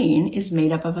brain is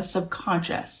made up of a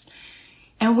subconscious.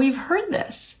 And we've heard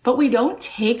this, but we don't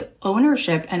take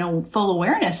ownership and a full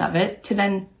awareness of it to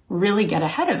then really get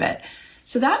ahead of it.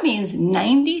 So that means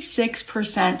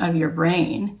 96% of your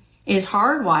brain is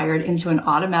hardwired into an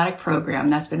automatic program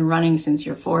that's been running since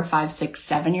you're 4, 5, 6,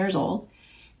 7 years old.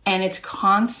 And it's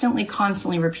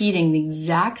constantly repeating the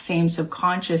exact same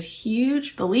subconscious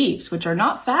huge beliefs, which are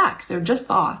not facts. They're just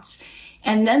thoughts.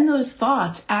 And then those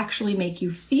thoughts actually make you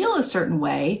feel a certain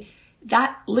way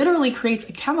that literally creates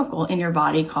a chemical in your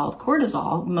body called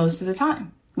cortisol most of the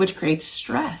time, which creates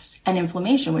stress and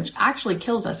inflammation, which actually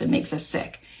kills us. It makes us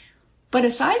sick. But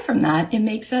aside from that, it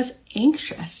makes us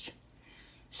anxious.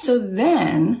 So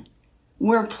then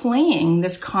we're playing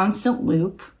this constant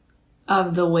loop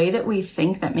of the way that we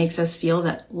think that makes us feel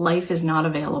that life is not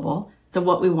available, that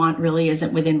what we want really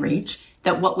isn't within reach,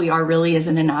 that what we are really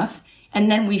isn't enough. And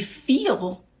then we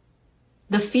feel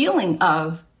the feeling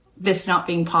of this not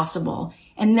being possible.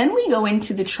 And then we go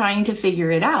into the trying to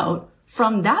figure it out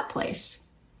from that place.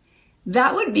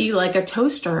 That would be like a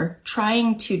toaster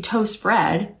trying to toast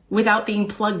bread without being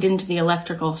plugged into the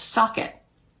electrical socket.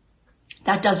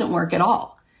 That doesn't work at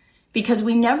all, because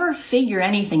we never figure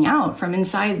anything out from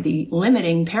inside the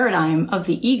limiting paradigm of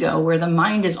the ego, where the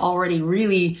mind is already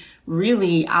really,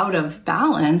 really out of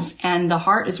balance and the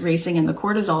heart is racing and the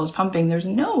cortisol is pumping.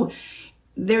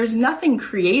 There's nothing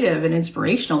creative and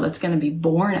inspirational that's going to be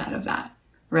born out of that,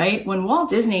 right? When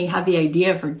Walt Disney had the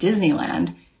idea for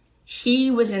Disneyland, he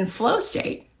was in flow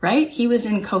state, right? He was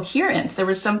in coherence. There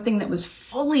was something that was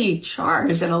fully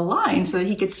charged and aligned so that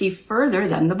he could see further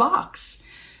than the box.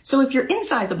 So if you're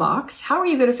inside the box, how are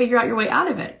you going to figure out your way out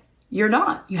of it? You're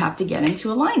not. You have to get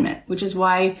into alignment, which is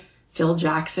why Phil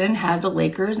Jackson had the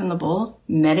Lakers and the Bulls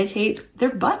meditate their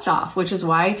butts off, which is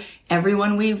why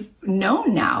everyone we've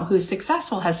known now who's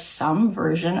successful has some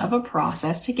version of a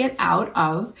process to get out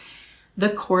of the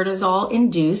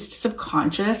cortisol-induced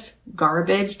subconscious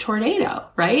garbage tornado,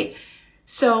 right?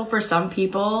 So for some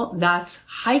people, that's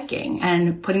hiking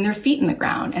and putting their feet in the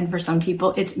ground. And for some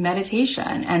people, it's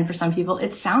meditation. And for some people,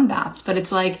 it's sound baths. But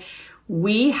it's like,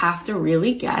 we have to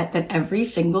really get that every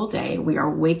single day we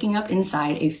are waking up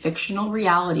inside a fictional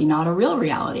reality, not a real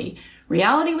reality.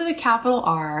 Reality with a capital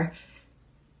R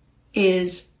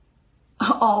is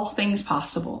all things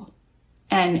possible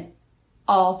and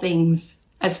all things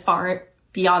as far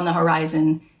beyond the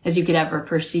horizon as you could ever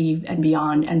perceive, and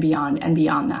beyond and beyond and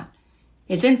beyond that.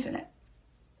 It's infinite.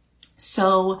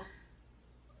 So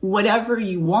whatever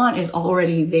you want is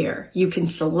already there. You can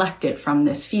select it from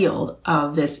this field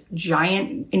of this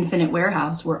giant infinite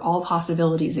warehouse where all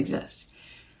possibilities exist.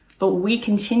 But we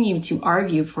continue to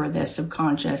argue for this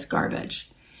subconscious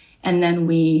garbage. And then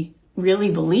we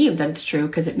really believe that it's true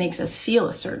because it makes us feel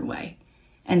a certain way.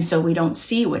 And so we don't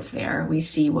see what's there. We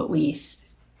see what we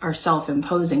are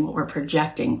self-imposing, what we're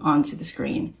projecting onto the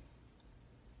screen.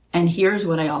 And here's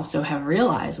what I also have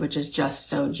realized, which is just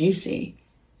so juicy,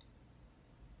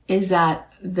 is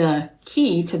that the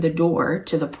key to the door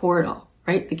to the portal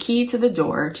right? The key to the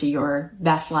door to your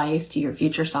best life, to your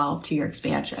future self, to your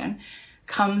expansion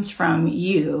comes from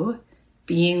you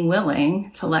being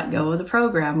willing to let go of the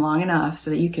program long enough so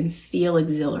that you can feel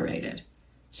exhilarated,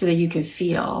 so that you can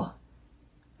feel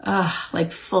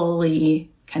like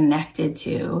fully connected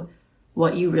to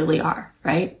what you really are,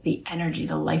 right? The energy,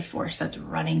 the life force that's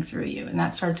running through you. And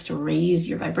that starts to raise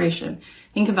your vibration.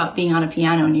 Think about being on a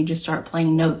piano and you just start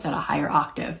playing notes at a higher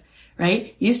octave,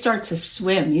 right? You start to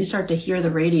swim, you start to hear the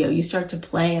radio, you start to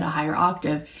play at a higher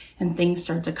octave, and things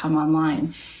start to come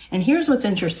online. And here's what's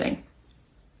interesting.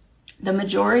 The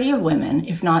majority of women,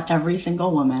 if not every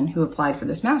single woman who applied for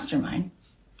this mastermind,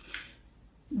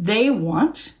 they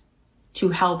want to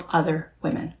help other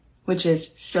women, which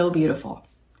is so beautiful,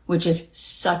 which is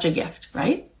such a gift,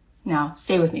 right? Now,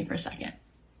 stay with me for a second.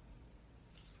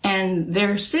 And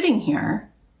they're sitting here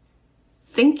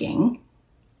thinking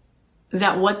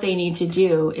that what they need to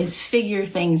do is figure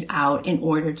things out in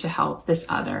order to help this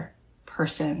other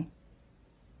person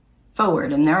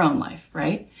forward in their own life,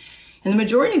 right? And the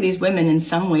majority of these women in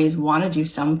some ways want to do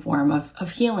some form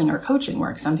of healing or coaching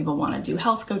work. Some people want to do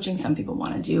health coaching. Some people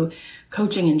want to do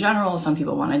coaching in general. Some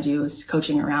people want to do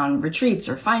coaching around retreats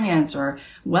or finance or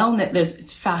wellness.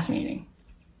 It's fascinating.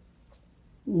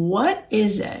 What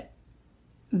is it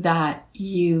that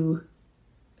you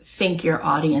think your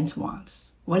audience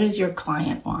wants? What does your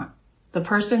client want? The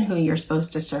person who you're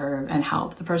supposed to serve and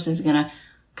help, the person who's going to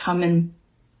come and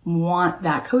want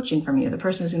that coaching from you, the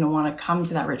person who's going to want to come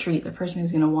to that retreat, the person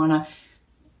who's going to want to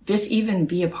just even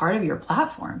be a part of your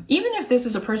platform. Even if this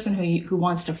is a person who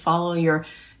wants to follow your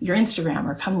Instagram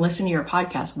or come listen to your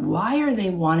podcast, why are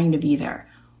they wanting to be there?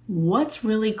 What's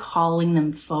really calling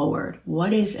them forward?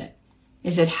 What is it?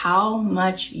 Is it how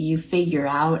much you figure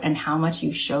out and how much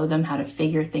you show them how to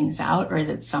figure things out? Or is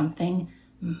it something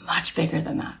much bigger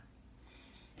than that?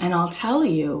 And I'll tell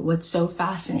you what's so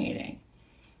fascinating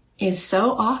is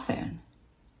so often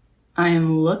I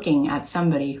am looking at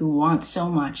somebody who wants so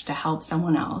much to help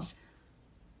someone else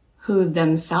who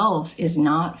themselves is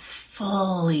not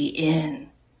fully in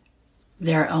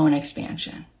their own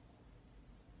expansion.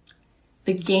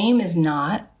 The game is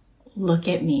not look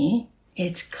at me,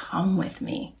 it's come with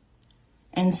me.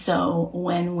 And so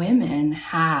when women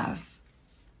have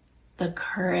the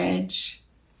courage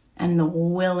and the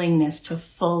willingness to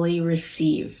fully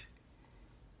receive,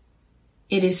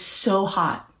 it is so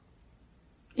hot.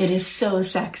 It is so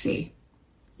sexy.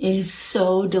 It is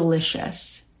so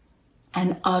delicious.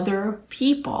 And other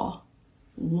people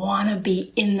want to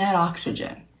be in that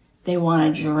oxygen. They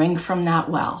want to drink from that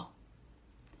well.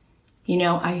 You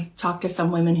know, I talk to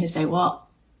some women who say, well,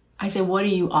 I say, what do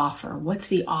you offer? What's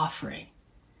the offering?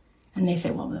 And they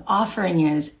say, well, the offering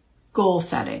is goal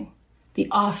setting. The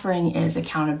offering is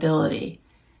accountability.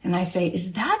 And I say,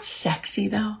 is that sexy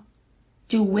though?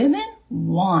 Do women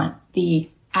want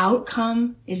the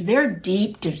outcome? Is their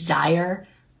deep desire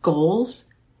goals?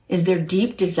 Is their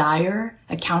deep desire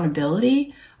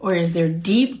accountability? Or is their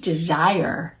deep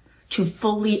desire to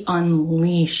fully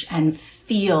unleash and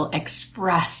feel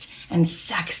expressed and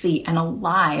sexy and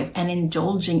alive and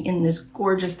indulging in this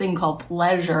gorgeous thing called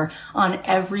pleasure on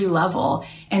every level,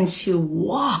 and to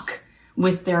walk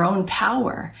with their own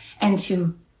power and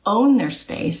to own their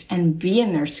space and be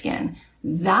in their skin?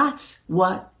 That's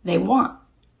what they want,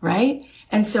 right?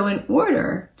 And so in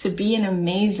order to be an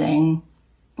amazing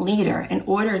leader, in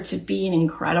order to be an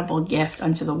incredible gift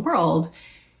unto the world,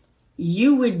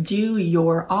 you would do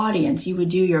your audience, you would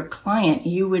do your client,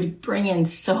 you would bring in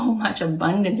so much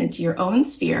abundance into your own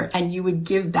sphere, and you would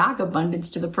give back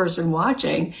abundance to the person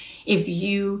watching if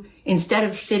you, instead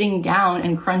of sitting down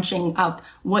and crunching up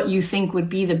what you think would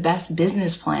be the best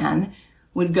business plan,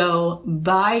 would go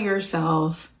buy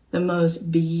yourself the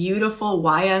most beautiful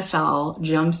YSL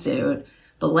jumpsuit,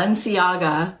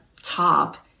 Balenciaga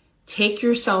top, take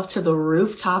yourself to the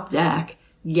rooftop deck,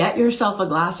 get yourself a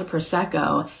glass of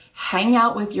Prosecco, hang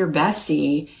out with your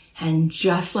bestie, and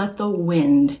just let the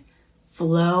wind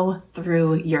flow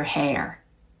through your hair.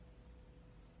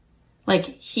 Like,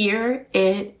 here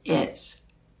it is.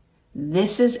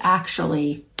 This is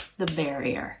actually the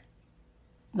barrier.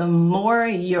 The more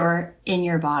you're in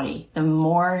your body, the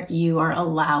more you are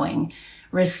allowing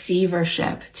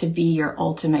receivership to be your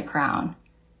ultimate crown.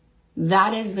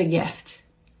 That is the gift.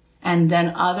 And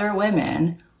then other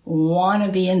women want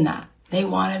to be in that. They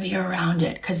want to be around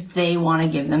it because they want to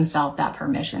give themselves that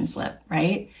permission slip,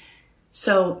 right?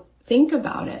 So think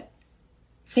about it.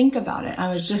 Think about it. I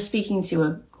was just speaking to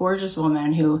a gorgeous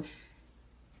woman who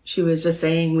she was just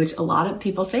saying, which a lot of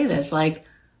people say this, like,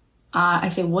 I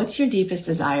say, what's your deepest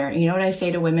desire? And you know what I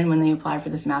say to women when they apply for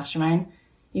this mastermind?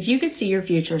 If you could see your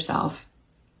future self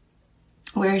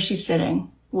Where is she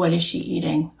sitting? What is she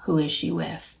eating? Who is she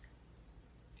with?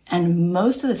 And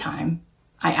most of the time,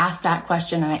 I ask that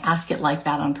question, and I ask it like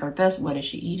that on purpose. What is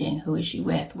she eating? Who is she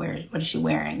with? What is she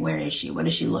wearing? Where is she? What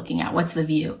is she looking at? What's the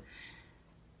view?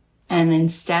 And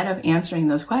instead of answering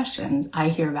those questions, I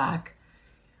hear back,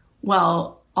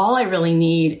 well, all I really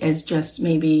need is just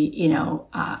maybe,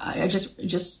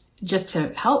 just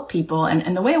to help people.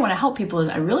 And the way I want to help people is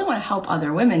I really want to help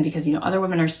other women because, other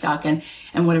women are stuck. And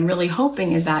what I'm really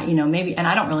hoping is that, maybe, and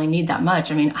I don't really need that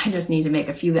much. I mean, I just need to make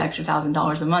a few extra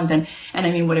 $1,000s a month. And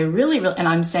I mean, what I really, and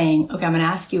I'm saying, okay, I'm going to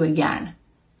ask you again,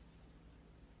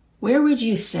 where would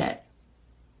you sit?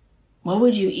 What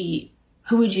would you eat?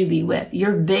 Who would you be with?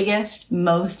 Your biggest,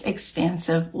 most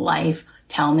expansive life.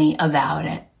 Tell me about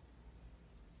it.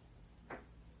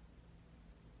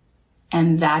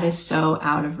 And that is so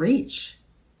out of reach.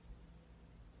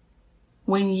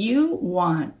 When you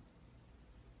want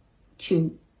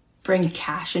to bring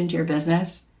cash into your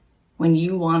business, when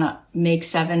you want to make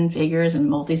 7 figures and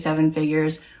multi-7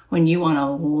 figures, when you want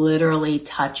to literally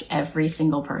touch every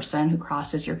single person who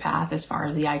crosses your path as far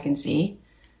as the eye can see,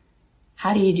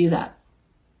 how do you do that?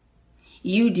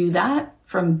 You do that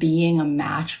from being a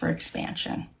match for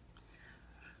expansion,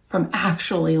 from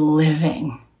actually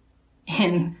living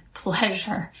in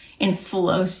pleasure, in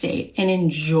flow state, in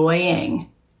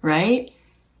enjoying, right?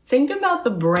 Think about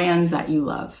the brands that you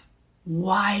love.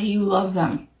 Why do you love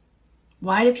them?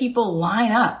 Why do people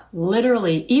line up?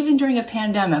 Literally, even during a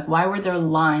pandemic, why were there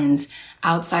lines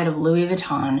outside of Louis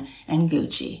Vuitton and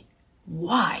Gucci?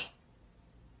 Why?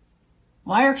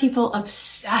 Why are people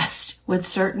obsessed with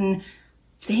certain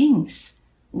things?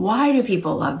 Why do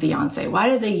people love Beyonce? Why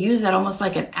do they use that almost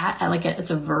like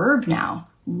it's a verb now?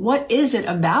 What is it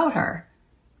about her?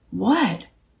 What?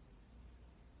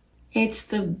 It's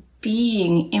the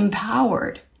being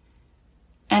empowered.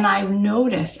 And I've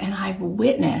noticed and I've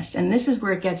witnessed, and this is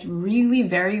where it gets really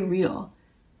very real.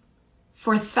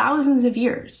 For thousands of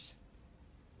years,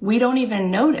 we don't even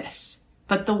notice,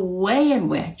 but the way in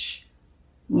which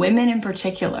women in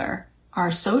particular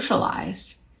are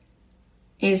socialized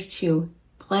is to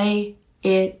play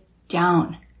it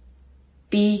down.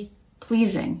 Be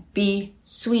pleasing, be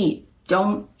sweet,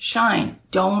 don't shine,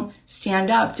 don't stand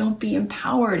up, don't be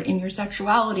empowered in your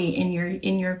sexuality, in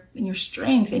your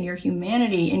strength, in your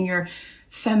humanity, in your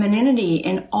femininity,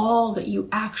 in all that you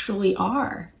actually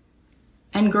are.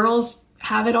 And girls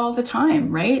have it all the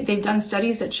time, right? They've done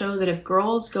studies that show that if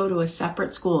girls go to a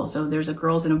separate school, so there's a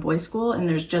girls and a boys school and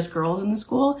there's just girls in the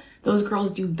school, those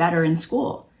girls do better in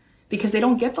school. Because they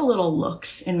don't get the little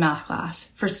looks in math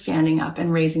class for standing up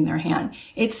and raising their hand.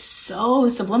 It's so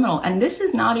subliminal. And this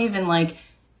is not even like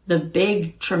the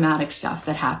big traumatic stuff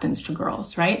that happens to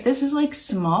girls, right? This is like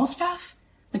small stuff,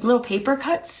 like little paper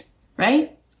cuts,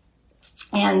 right?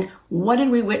 And what did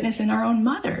we witness in our own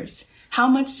mothers? How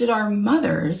much did our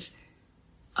mothers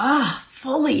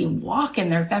fully walk in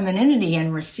their femininity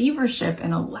and receivership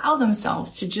and allow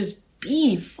themselves to just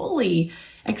be fully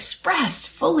expressed,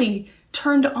 fully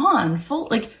turned on,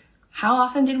 how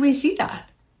often did we see that?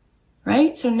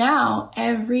 Right? So now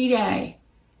every day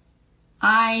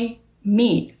I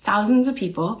meet thousands of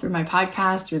people through my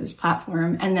podcast, through this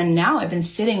platform. And then now I've been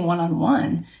sitting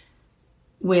one-on-one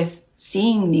with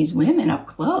seeing these women up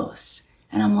close.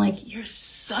 And I'm like, you're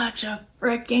such a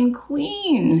freaking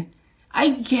queen. I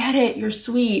get it. You're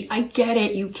sweet. I get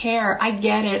it. You care. I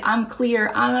get it. I'm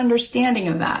clear. I'm understanding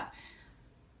of that.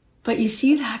 But you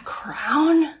see that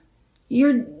crown?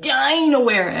 You're dying to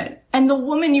wear it. And the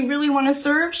woman you really want to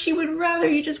serve, she would rather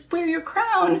you just wear your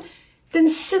crown than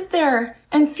sit there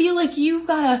and feel like you've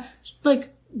got to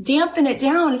dampen it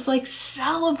down. It's like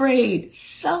celebrate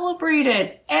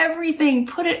it. Everything,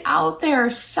 put it out there.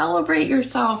 Celebrate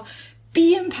yourself.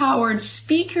 Be empowered.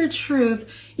 Speak your truth.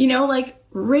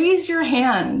 Raise your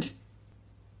hand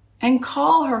and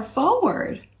call her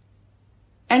forward.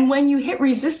 And when you hit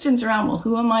resistance around, well,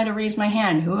 who am I to raise my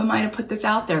hand? Who am I to put this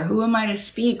out there? Who am I to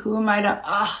speak? Who am I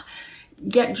to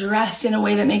get dressed in a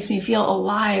way that makes me feel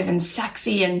alive and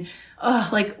sexy? And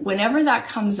whenever that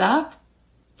comes up,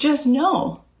 just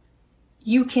know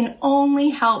you can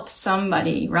only help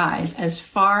somebody rise as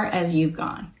far as you've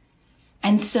gone.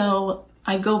 And so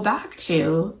I go back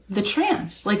to the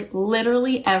trance,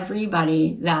 literally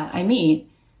everybody that I meet,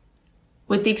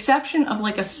 with the exception of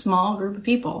a small group of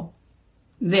people,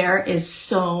 there is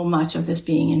so much of this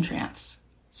being in trance.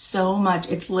 So much.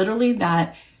 It's literally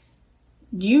that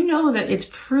that it's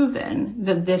proven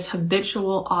that this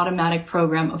habitual automatic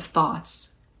program of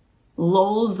thoughts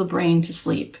lulls the brain to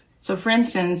sleep. So for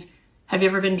instance, have you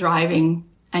ever been driving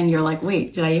and you're like,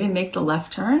 wait, did I even make the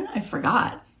left turn? I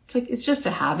forgot. It's just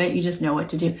a habit. You just know what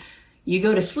to do. you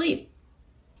go to sleep.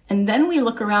 And then we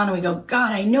look around and we go,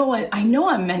 God, I know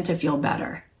I'm meant to feel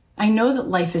better. I know that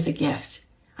life is a gift.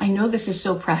 I know this is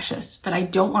so precious, but I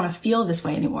don't want to feel this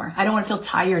way anymore. I don't want to feel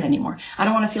tired anymore. I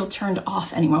don't want to feel turned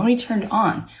off anymore. I want to be turned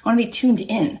on. I want to be tuned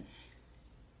in.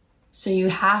 So you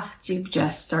have to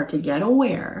just start to get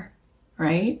aware,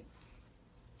 right?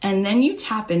 And then you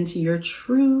tap into your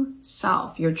true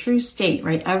self, your true state,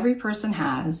 right? Every person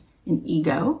has an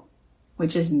ego,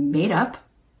 which is made up.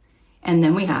 And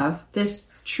then we have this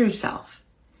true self.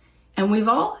 And we've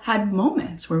all had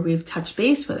moments where we've touched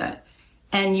base with it.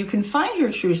 And you can find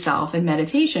your true self in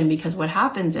meditation, because what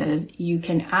happens is you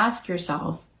can ask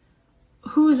yourself,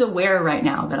 who's aware right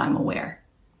now that I'm aware?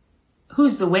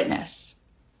 Who's the witness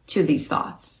to these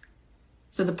thoughts?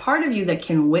 So the part of you that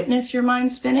can witness your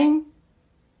mind spinning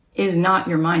is not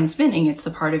your mind spinning. It's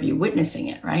the part of you witnessing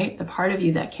it, right? The part of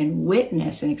you that can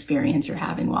witness an experience you're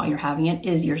having while you're having it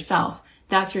is yourself.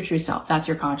 That's your true self. That's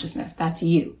your consciousness. That's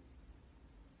you.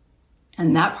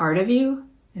 And that part of you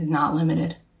is not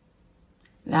limited.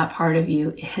 That part of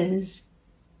you is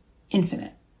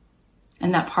infinite.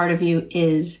 And that part of you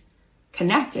is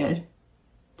connected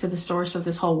to the source of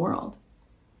this whole world.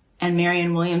 And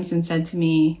Marianne Williamson said to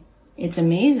me, it's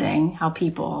amazing how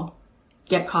people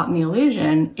get caught in the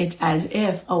illusion. It's as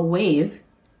if a wave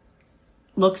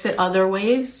looks at other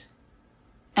waves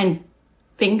and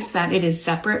thinks that it is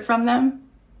separate from them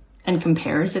and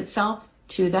compares itself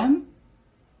to them.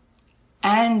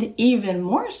 And even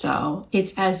more so,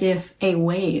 it's as if a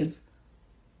wave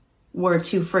were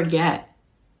to forget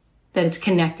that it's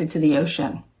connected to the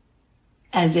ocean,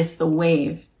 as if the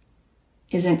wave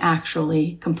isn't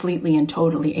actually completely and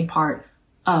totally a part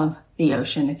of the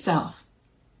ocean itself.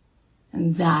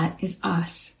 And that is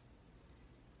us.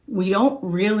 We don't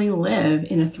really live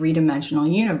in a three-dimensional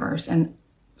universe. And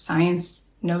science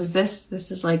knows this.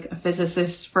 This is like a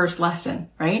physicist's first lesson,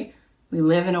 right? We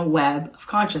live in a web of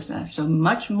consciousness. So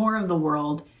much more of the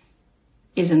world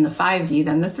is in the 5D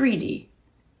than the 3D.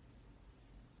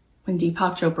 When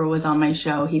Deepak Chopra was on my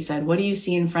show, he said, what do you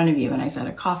see in front of you? And I said,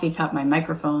 a coffee cup, my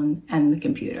microphone, and the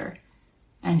computer.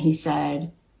 And he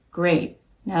said, great.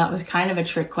 Now that was kind of a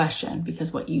trick question,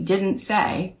 because what you didn't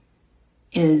say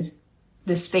is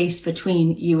the space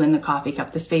between you and the coffee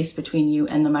cup, the space between you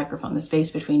and the microphone, the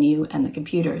space between you and the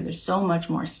computer. There's so much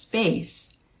more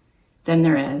space than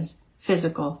there is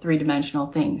physical, three-dimensional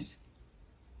things.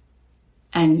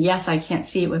 And yes, I can't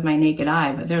see it with my naked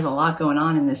eye, but there's a lot going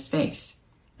on in this space.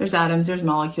 There's atoms, there's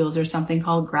molecules, there's something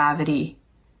called gravity,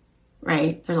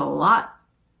 right? There's a lot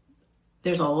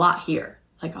here,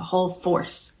 like a whole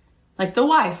force, like the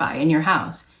Wi-Fi in your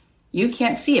house. You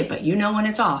can't see it, but you know when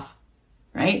it's off,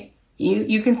 right?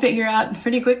 You can figure out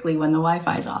pretty quickly when the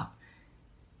Wi-Fi is off.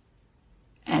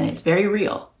 And it's very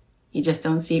real. You just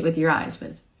don't see it with your eyes, but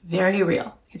it's very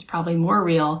real. It's probably more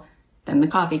real than the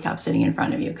coffee cup sitting in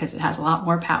front of you, because it has a lot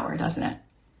more power, doesn't it?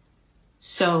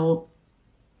 So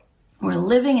we're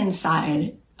living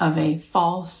inside of a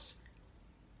false,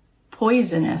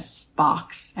 poisonous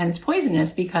box. And it's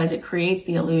poisonous because it creates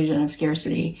the illusion of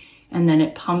scarcity. And then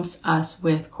it pumps us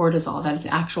with cortisol. That it's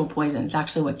actual poison. It's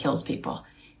actually what kills people.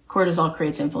 Cortisol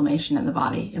creates inflammation in the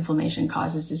body. Inflammation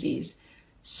causes disease.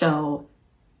 So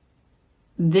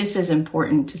this is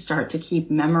important to start to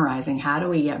keep memorizing. How do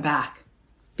we get back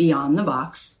beyond the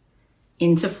box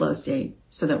into flow state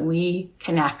so that we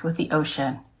connect with the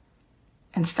ocean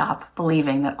and stop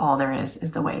believing that all there is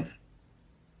the wave?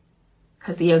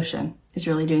 Because the ocean is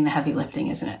really doing the heavy lifting,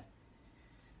 isn't it?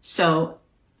 So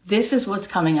this is what's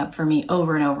coming up for me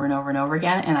over and over and over and over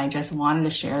again. And I just wanted to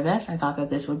share this. I thought that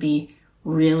this would be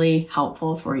really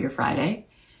helpful for your Friday.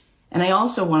 And I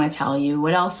also want to tell you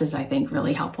what else is, I think,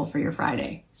 really helpful for your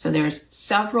Friday. So there's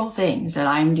several things that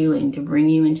I'm doing to bring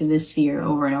you into this sphere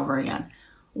over and over again.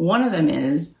 One of them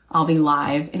is I'll be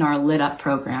live in our Lit Up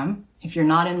program. If you're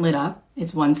not in Lit Up,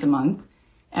 it's once a month.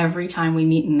 Every time we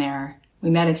meet in there,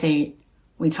 we meditate,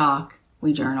 we talk,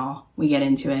 we journal, we get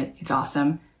into it. It's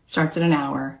awesome. Starts at an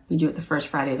hour. We do it the first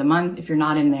Friday of the month. If you're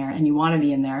not in there and you want to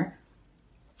be in there,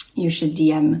 you should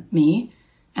DM me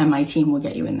and my team will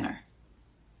get you in there.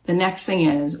 The next thing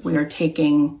is we are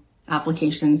taking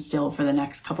applications still for the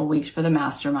next couple weeks for the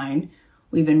mastermind.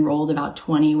 We've enrolled about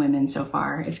 20 women so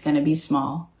far. It's going to be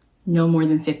small, no more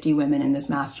than 50 women in this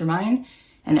mastermind.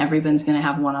 And everyone's going to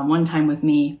have one-on-one time with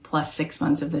me, plus 6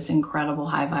 months of this incredible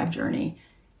high vibe journey.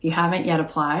 If you haven't yet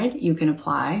applied, you can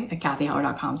apply at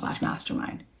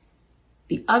kathyheller.com/mastermind.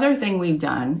 The other thing we've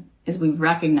done is we've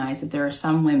recognized that there are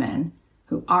some women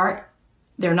who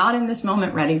they're not in this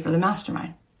moment ready for the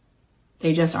mastermind.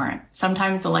 They just aren't.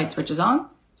 Sometimes the light switch is on.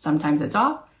 Sometimes it's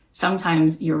off.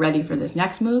 Sometimes you're ready for this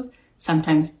next move.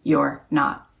 Sometimes you're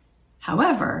not.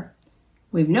 However,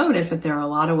 we've noticed that there are a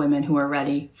lot of women who are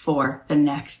ready for the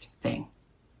next thing.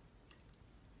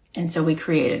 And so we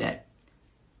created it.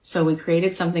 So we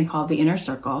created something called the Inner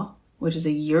Circle, which is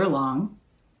a year long,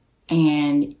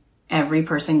 and every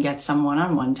person gets some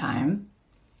one-on-one time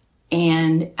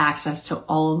and access to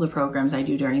all of the programs I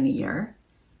do during the year.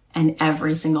 And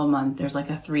every single month, there's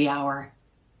like a 3-hour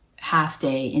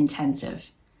half-day intensive.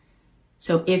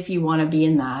 So if you want to be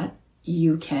in that,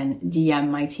 you can DM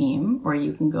my team, or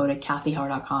you can go to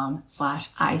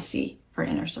kathyheller.com/IC for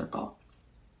Inner Circle.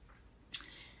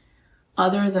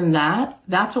 Other than that,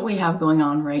 that's what we have going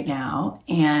on right now.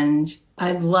 And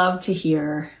I'd love to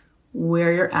hear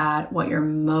where you're at, what you're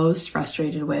most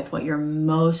frustrated with, what you're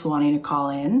most wanting to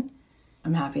call in.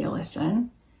 I'm happy to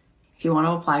listen. If you want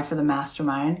to apply for the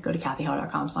mastermind, go to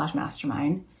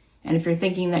kathyheller.com/mastermind. And if you're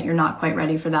thinking that you're not quite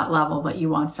ready for that level, but you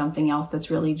want something else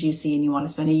that's really juicy and you want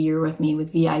to spend a year with me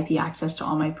with VIP access to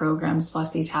all my programs,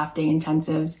 plus these half-day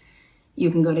intensives,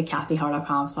 you can go to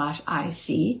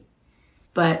kathyheller.com/IC.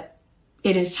 But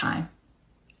it is time.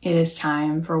 It is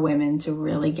time for women to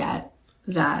really get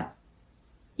that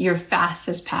your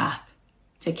fastest path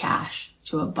to cash,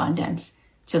 to abundance,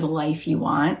 to the life you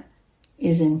want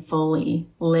is in fully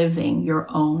living your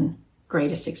own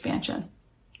greatest expansion.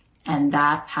 And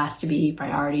that has to be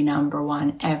priority number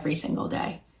one every single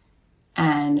day.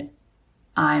 And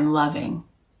I'm loving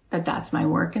that that's my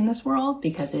work in this world,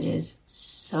 because it is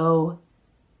so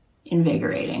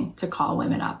invigorating to call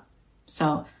women up.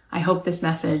 So I hope this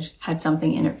message had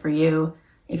something in it for you.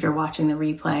 If you're watching the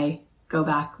replay, go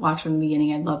back, watch from the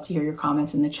beginning. I'd love to hear your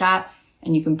comments in the chat,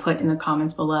 and you can put in the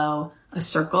comments below a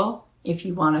circle if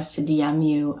you want us to DM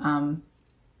you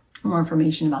more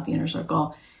information about the Inner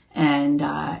Circle. And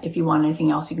if you want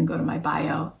anything else, you can go to my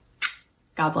bio.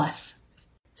 God bless.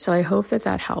 So I hope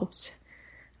that helps.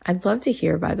 I'd love to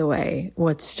hear, by the way,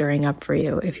 what's stirring up for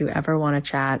you. If you ever want to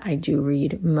chat, I do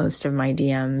read most of my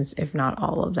DMs, if not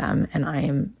all of them. And I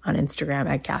am on Instagram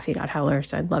at Kathy.Heller.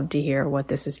 So I'd love to hear what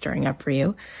this is stirring up for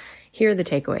you. Here are the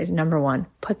takeaways. Number one,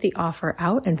 put the offer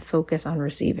out and focus on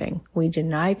receiving. We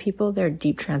deny people their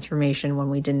deep transformation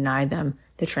when we deny them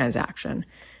the transaction.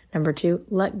 Number two,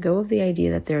 let go of the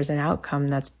idea that there's an outcome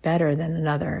that's better than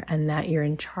another and that you're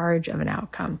in charge of an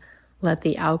outcome. Let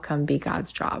the outcome be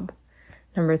God's job.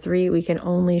 Number three, we can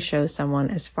only show someone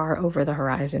as far over the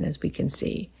horizon as we can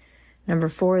see. Number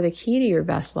four, the key to your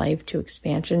best life, to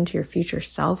expansion, to your future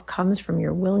self, comes from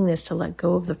your willingness to let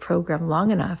go of the program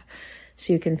long enough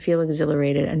so you can feel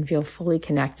exhilarated and feel fully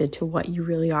connected to what you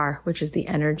really are, which is the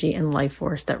energy and life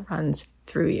force that runs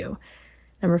through you.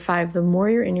 Number five, the more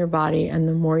you're in your body and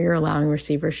the more you're allowing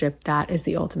receivership, that is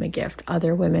the ultimate gift.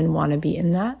 Other women want to be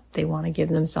in that. They want to give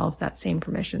themselves that same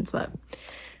permission slip.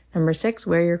 Number six,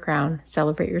 wear your crown,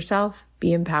 celebrate yourself,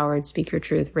 be empowered, speak your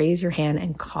truth, raise your hand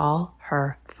and call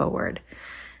her forward.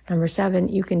 Number seven,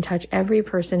 you can touch every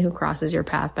person who crosses your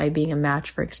path by being a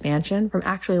match for expansion, from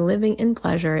actually living in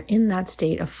pleasure in that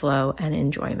state of flow and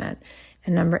enjoyment.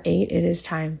 And number eight, it is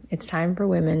time. It's time for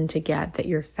women to get that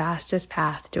your fastest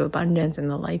path to abundance and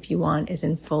the life you want is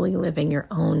in fully living your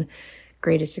own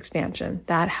greatest expansion.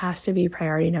 That has to be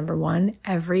priority number one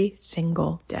every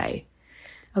single day.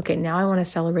 Okay, now I want to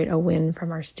celebrate a win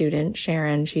from our student,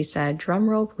 Sharon. She said, drum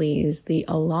roll please, the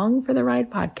Along for the Ride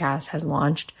podcast has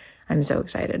launched. I'm so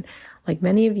excited. Like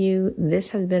many of you, this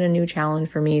has been a new challenge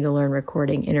for me to learn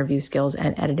recording, interview skills,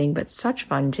 and editing, but such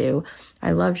fun too.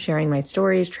 I love sharing my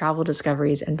stories, travel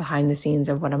discoveries, and behind the scenes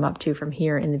of what I'm up to from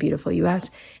here in the beautiful US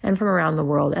and from around the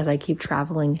world as I keep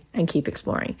traveling and keep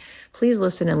exploring. Please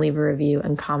listen and leave a review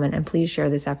and comment, and please share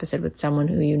this episode with someone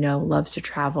who you know loves to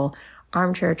travel,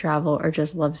 armchair travel, or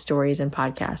just loves stories and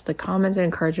podcasts. The comments and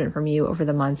encouragement from you over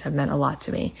the months have meant a lot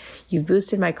to me. You've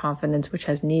boosted my confidence, which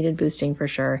has needed boosting for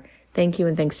sure. Thank you,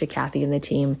 and thanks to Kathy and the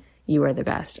team. You are the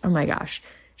best. Oh my gosh.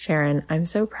 Sharon, I'm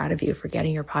so proud of you for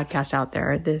getting your podcast out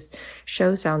there. This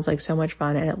show sounds like so much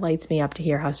fun, and it lights me up to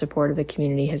hear how supportive the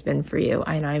community has been for you.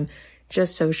 And I'm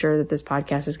just so sure that this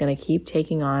podcast is going to keep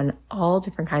taking on all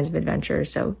different kinds of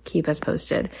adventures. So keep us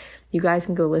posted. You guys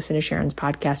can go listen to Sharon's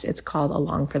podcast. It's called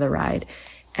Along for the Ride.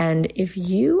 And if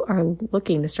you are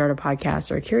looking to start a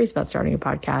podcast or curious about starting a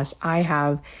podcast, I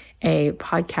have a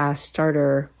podcast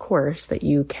starter course that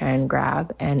you can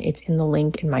grab, and it's in the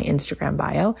link in my Instagram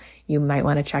bio. You might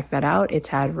want to check that out. It's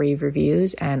had rave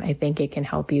reviews, and I think it can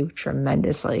help you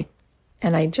tremendously.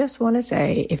 And I just want to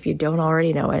say, if you don't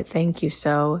already know it, thank you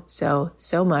so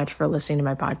much for listening to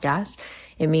my podcast.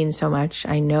 It means so much.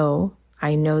 I know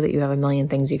that you have a million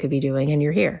things you could be doing, and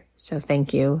you're here. So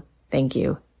thank you.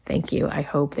 I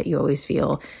hope that you always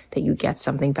feel that you get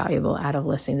something valuable out of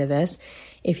listening to this.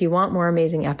 If you want more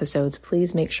amazing episodes,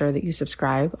 please make sure that you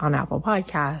subscribe on Apple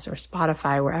Podcasts or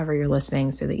Spotify, wherever you're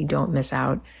listening, so that you don't miss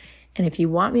out. And if you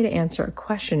want me to answer a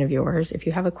question of yours, if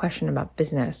you have a question about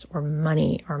business or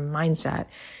money or mindset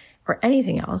or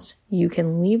anything else, you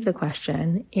can leave the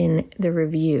question in the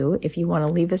review. If you want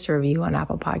to leave us a review on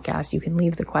Apple Podcasts, you can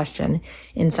leave the question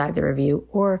inside the review,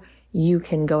 or you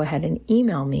can go ahead and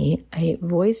email me a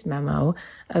voice memo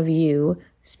of you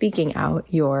speaking out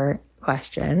your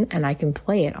question, and I can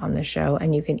play it on the show.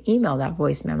 And you can email that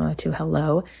voice memo to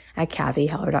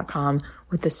hello@kathyheller.com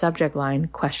with the subject line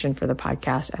question for the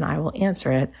podcast, and I will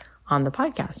answer it on the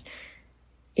podcast.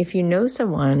 If you know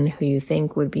someone who you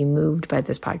think would be moved by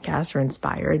this podcast or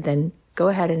inspired, then go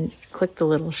ahead and click the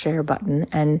little share button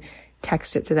and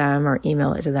text it to them or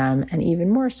email it to them. And even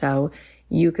more so,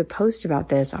 you could post about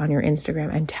this on your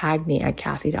Instagram and tag me at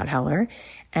Kathy.Heller.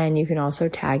 And you can also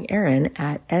tag Erin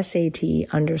at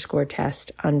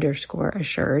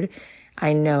SAT_test_assured.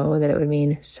 I know that it would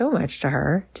mean so much to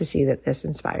her to see that this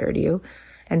inspired you.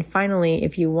 And finally,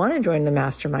 if you want to join the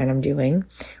mastermind I'm doing,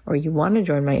 or you want to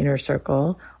join my inner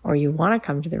circle, or you want to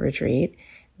come to the retreat,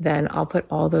 then I'll put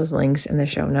all those links in the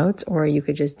show notes, or you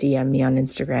could just DM me on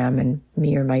Instagram and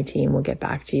me or my team will get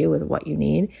back to you with what you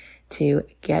need to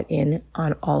get in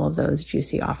on all of those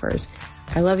juicy offers.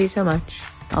 I love you so much.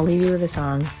 I'll leave you with a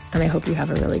song, and I hope you have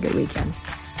a really good weekend.